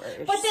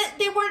streetwalkers. But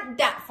they weren't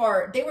that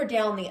far. They were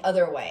down the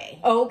other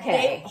way.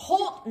 Okay.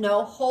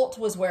 Holt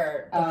was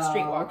where the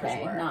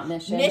streetwalkers were. Not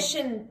Mission.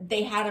 Mission,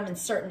 they had them in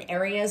certain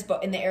areas,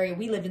 but in the area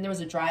we lived in, there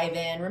was a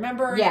drive-in.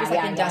 Remember? Yeah, it was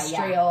like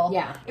industrial.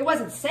 Yeah. It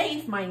wasn't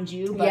safe, mind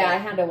you. But yeah, I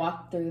had to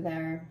walk through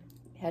there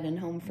heading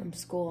home from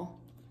school.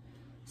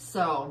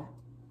 So,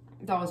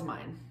 that was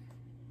mine.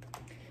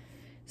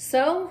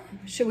 So,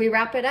 should we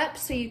wrap it up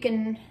so you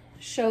can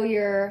show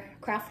your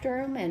craft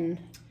room and...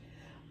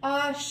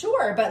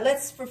 Sure, but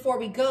before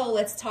we go,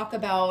 let's talk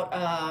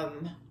about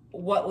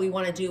what we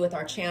want to do with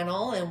our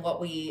channel and what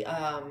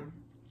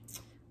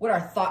our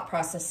thought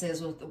process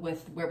is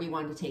with where we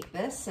want to take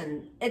this.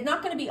 And it's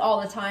not going to be all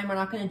the time. We're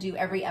not going to do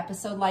every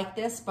episode like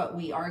this, but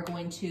we are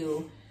going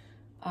to...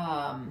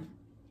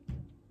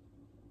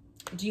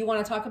 do you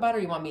want to talk about it,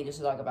 or you want me just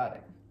to talk about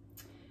it?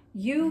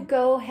 You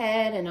go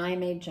ahead and I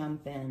may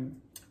jump in.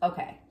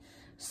 Okay,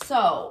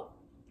 so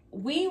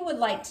we would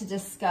like to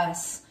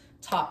discuss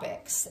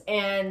topics,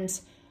 and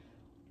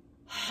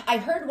I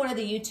heard one of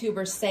the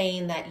YouTubers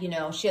saying that, you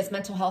know, she has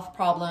mental health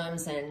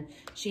problems and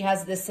she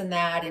has this and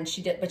that, and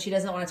but she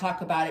doesn't want to talk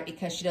about it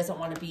because she doesn't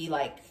want to be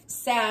like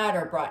sad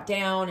or brought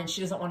down, and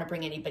she doesn't want to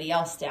bring anybody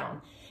else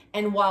down.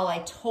 And while I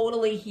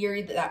totally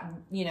hear that,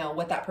 you know,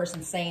 what that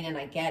person's saying, and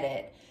I get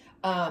it,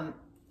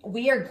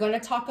 we are going to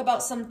talk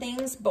about some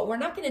things, but we're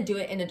not going to do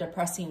it in a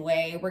depressing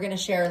way. We're going to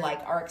share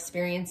like our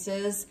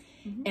experiences,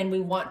 and we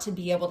want to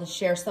be able to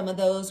share some of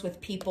those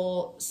with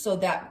people so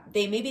that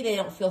maybe they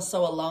don't feel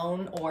so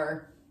alone,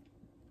 or,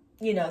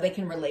 you know, they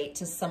can relate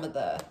to some of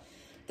the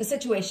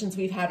situations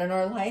we've had in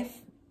our life.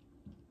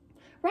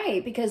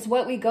 Right, because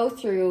what we go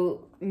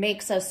through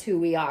makes us who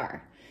we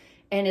are.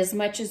 And as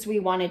much as we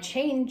want to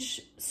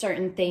change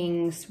certain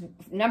things,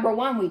 number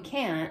one, we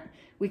can't.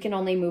 We can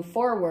only move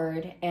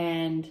forward.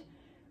 And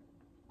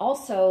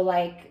also,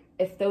 like,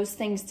 if those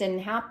things didn't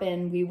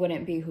happen, we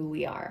wouldn't be who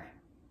we are.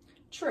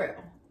 True.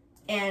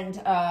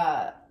 And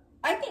I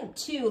think,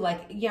 too,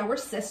 like, yeah, we're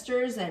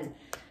sisters, and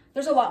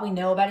there's a lot we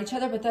know about each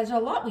other, but there's a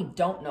lot we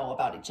don't know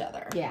about each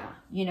other. Yeah.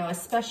 You know,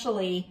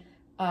 especially,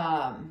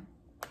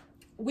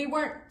 we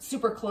weren't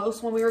super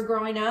close when we were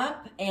growing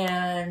up,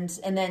 and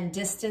then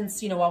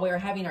distance, you know, while we were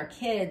having our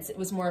kids, it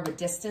was more of a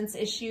distance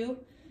issue.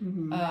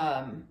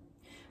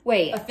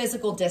 Wait. A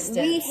physical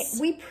distance.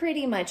 We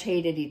pretty much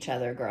hated each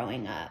other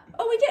growing up.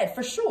 Oh, we did,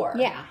 for sure.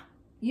 Yeah.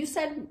 You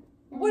said...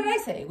 What did I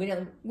say? We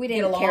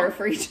didn't care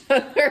for each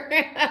other.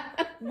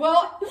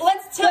 Well,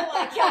 let's tell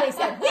what Kelly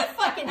said. We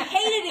fucking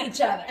hated each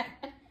other.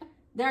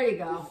 There you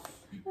go.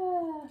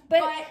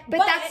 But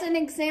that's an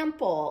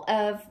example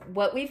of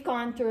what we've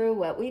gone through,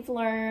 what we've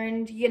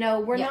learned. You know,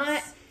 we're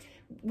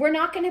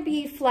not going to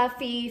be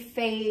fluffy,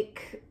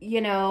 fake, you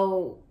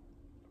know.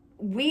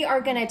 We are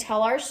going to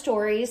tell our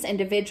stories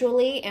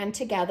individually and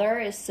together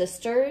as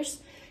sisters.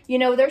 You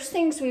know, there's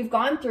things we've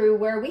gone through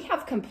where we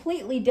have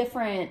completely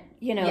different,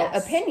 you know,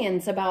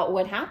 opinions about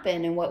what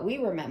happened and what we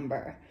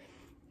remember.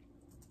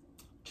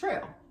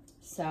 True.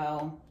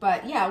 So,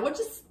 but yeah, we'll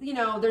just, you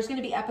know, there's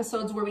going to be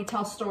episodes where we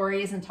tell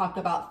stories and talk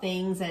about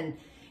things, and,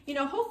 you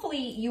know, hopefully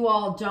you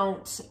all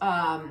don't,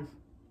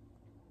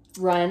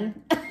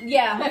 run.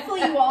 Yeah.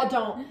 Hopefully you all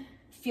don't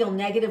feel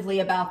negatively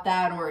about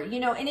that, or, you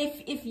know, and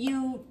if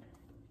you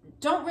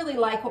don't really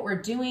like what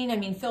we're doing, I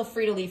mean, feel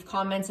free to leave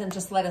comments and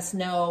just let us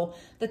know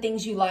the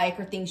things you like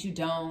or things you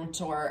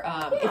don't, or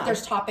if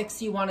there's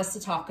topics you want us to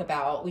talk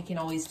about, we can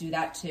always do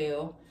that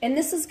too. And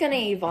this is going to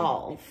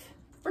evolve.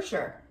 For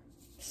sure.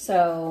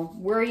 So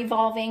we're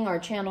evolving, our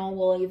channel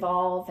will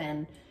evolve,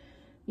 and,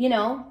 you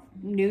know,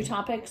 new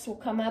topics will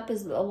come up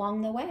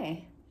along the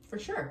way. For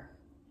sure.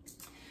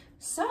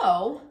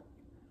 So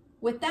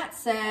with that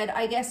said,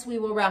 I guess we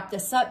will wrap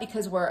this up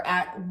because we're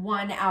at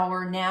 1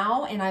 hour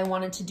now, and I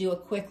wanted to do a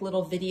quick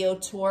little video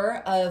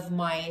tour of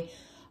my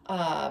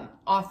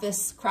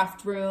office,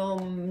 craft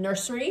room,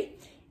 nursery,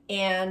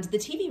 and the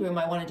TV room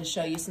I wanted to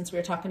show you since we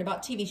were talking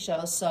about TV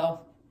shows.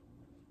 So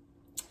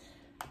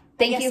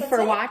thank you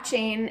for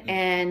watching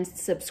and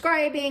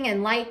subscribing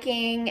and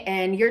liking,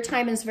 and your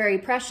time is very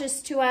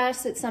precious to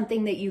us. It's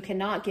something that you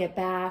cannot get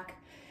back.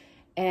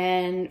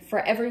 And for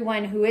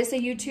everyone who is a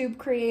YouTube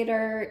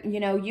creator, you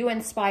know, you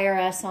inspire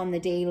us on the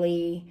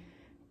daily,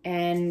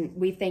 and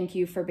we thank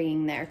you for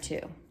being there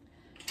too.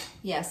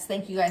 Yes,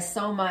 thank you guys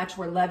so much.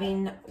 We're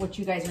loving what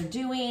you guys are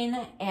doing,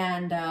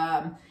 and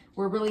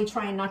we're really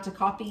trying not to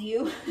copy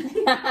you.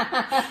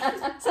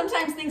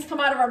 Sometimes things come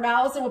out of our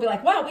mouths and we'll be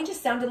like, wow, we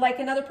just sounded like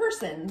another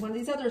person, one of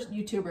these other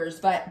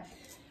YouTubers, but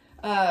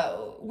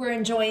we're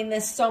enjoying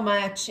this so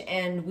much,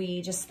 and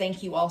we just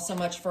thank you all so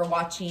much for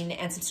watching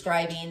and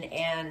subscribing,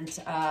 and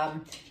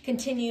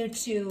continue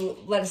to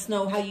let us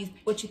know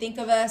what you think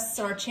of us,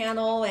 our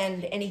channel,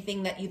 and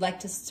anything that you'd like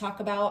to talk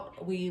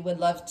about. We would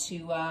love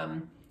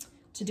to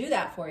do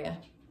that for you.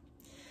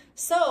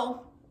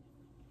 So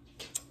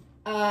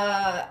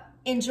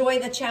enjoy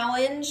the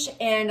challenge,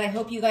 and I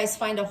hope you guys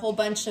find a whole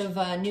bunch of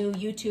new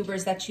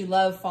YouTubers that you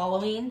love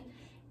following.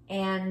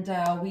 And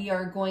we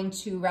are going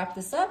to wrap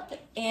this up.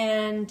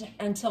 And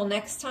until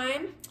next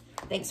time,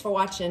 thanks for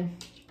watching.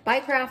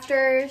 Bye,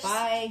 crafters.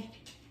 Bye.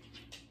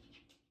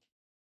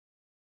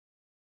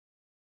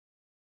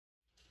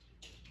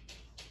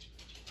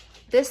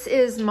 This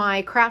is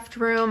my craft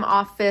room,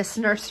 office,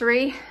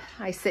 nursery.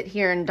 I sit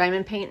here and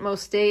diamond paint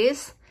most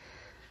days.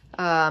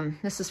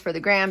 This is for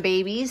the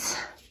grandbabies.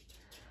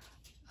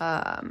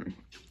 And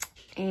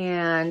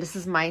this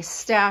is my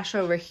stash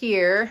over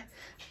here.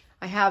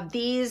 I have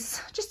these,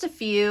 just a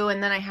few,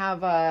 and then I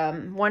have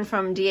one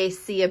from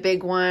DAC, a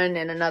big one,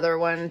 and another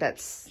one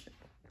that's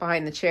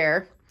behind the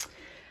chair.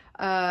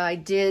 I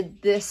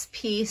did this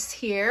piece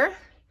here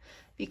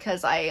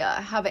because I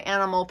have an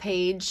animal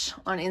page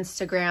on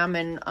Instagram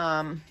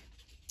and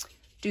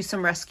do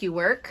some rescue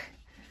work.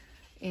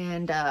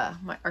 And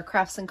our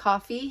Crafts and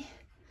Coffee,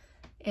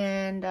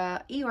 and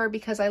Eeyore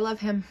because I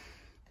love him.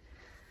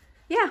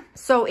 Yeah,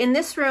 so in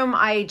this room,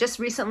 I just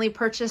recently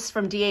purchased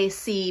from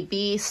DAC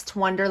Beast,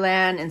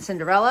 Wonderland, and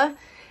Cinderella,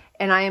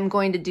 and I am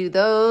going to do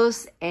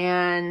those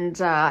and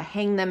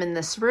hang them in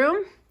this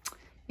room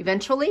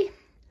eventually.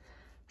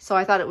 So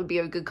I thought it would be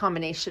a good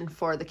combination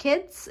for the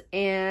kids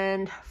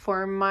and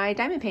for my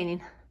diamond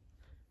painting.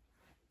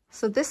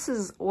 So this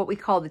is what we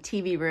call the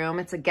TV room.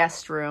 It's a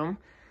guest room,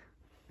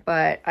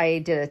 but I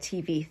did a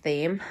TV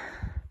theme.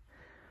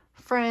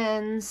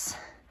 Friends,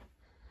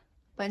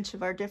 a bunch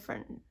of our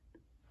different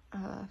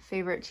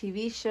favorite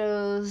TV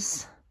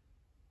shows,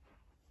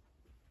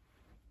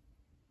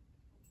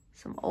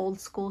 some old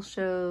school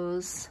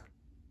shows,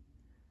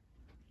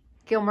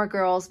 Gilmore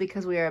Girls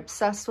because we are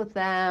obsessed with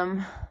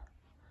them,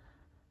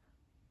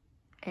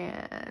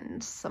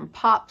 and some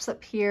pops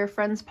up here,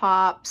 Friends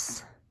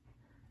Pops,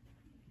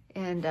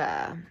 and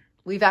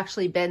we've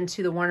actually been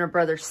to the Warner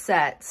Brothers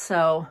set,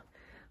 so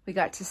we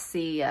got to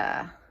see,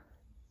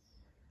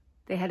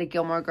 they had a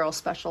Gilmore Girls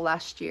special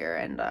last year,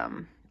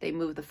 and they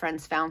moved the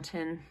Friends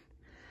Fountain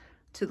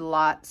to the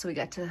lot, so we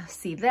got to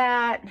see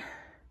that.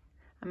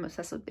 I'm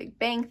obsessed with Big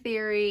Bang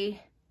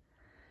Theory,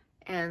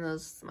 and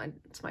it's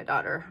my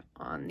daughter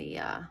on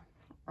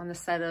the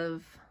set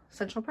of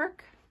Central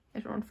Park,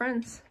 everyone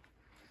Friends.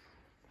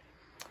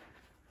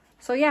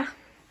 So yeah,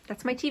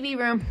 that's my TV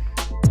room.